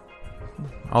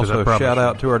 Also, shout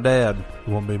out to our dad. It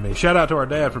won't be me. Shout out to our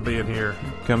dad for being here.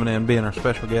 Coming in, being our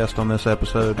special guest on this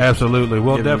episode. Absolutely.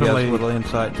 We'll Giving definitely... you guys a little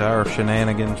insight to our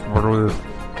shenanigans.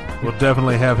 We'll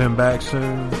definitely have him back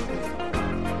soon.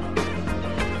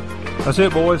 That's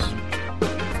it, boys.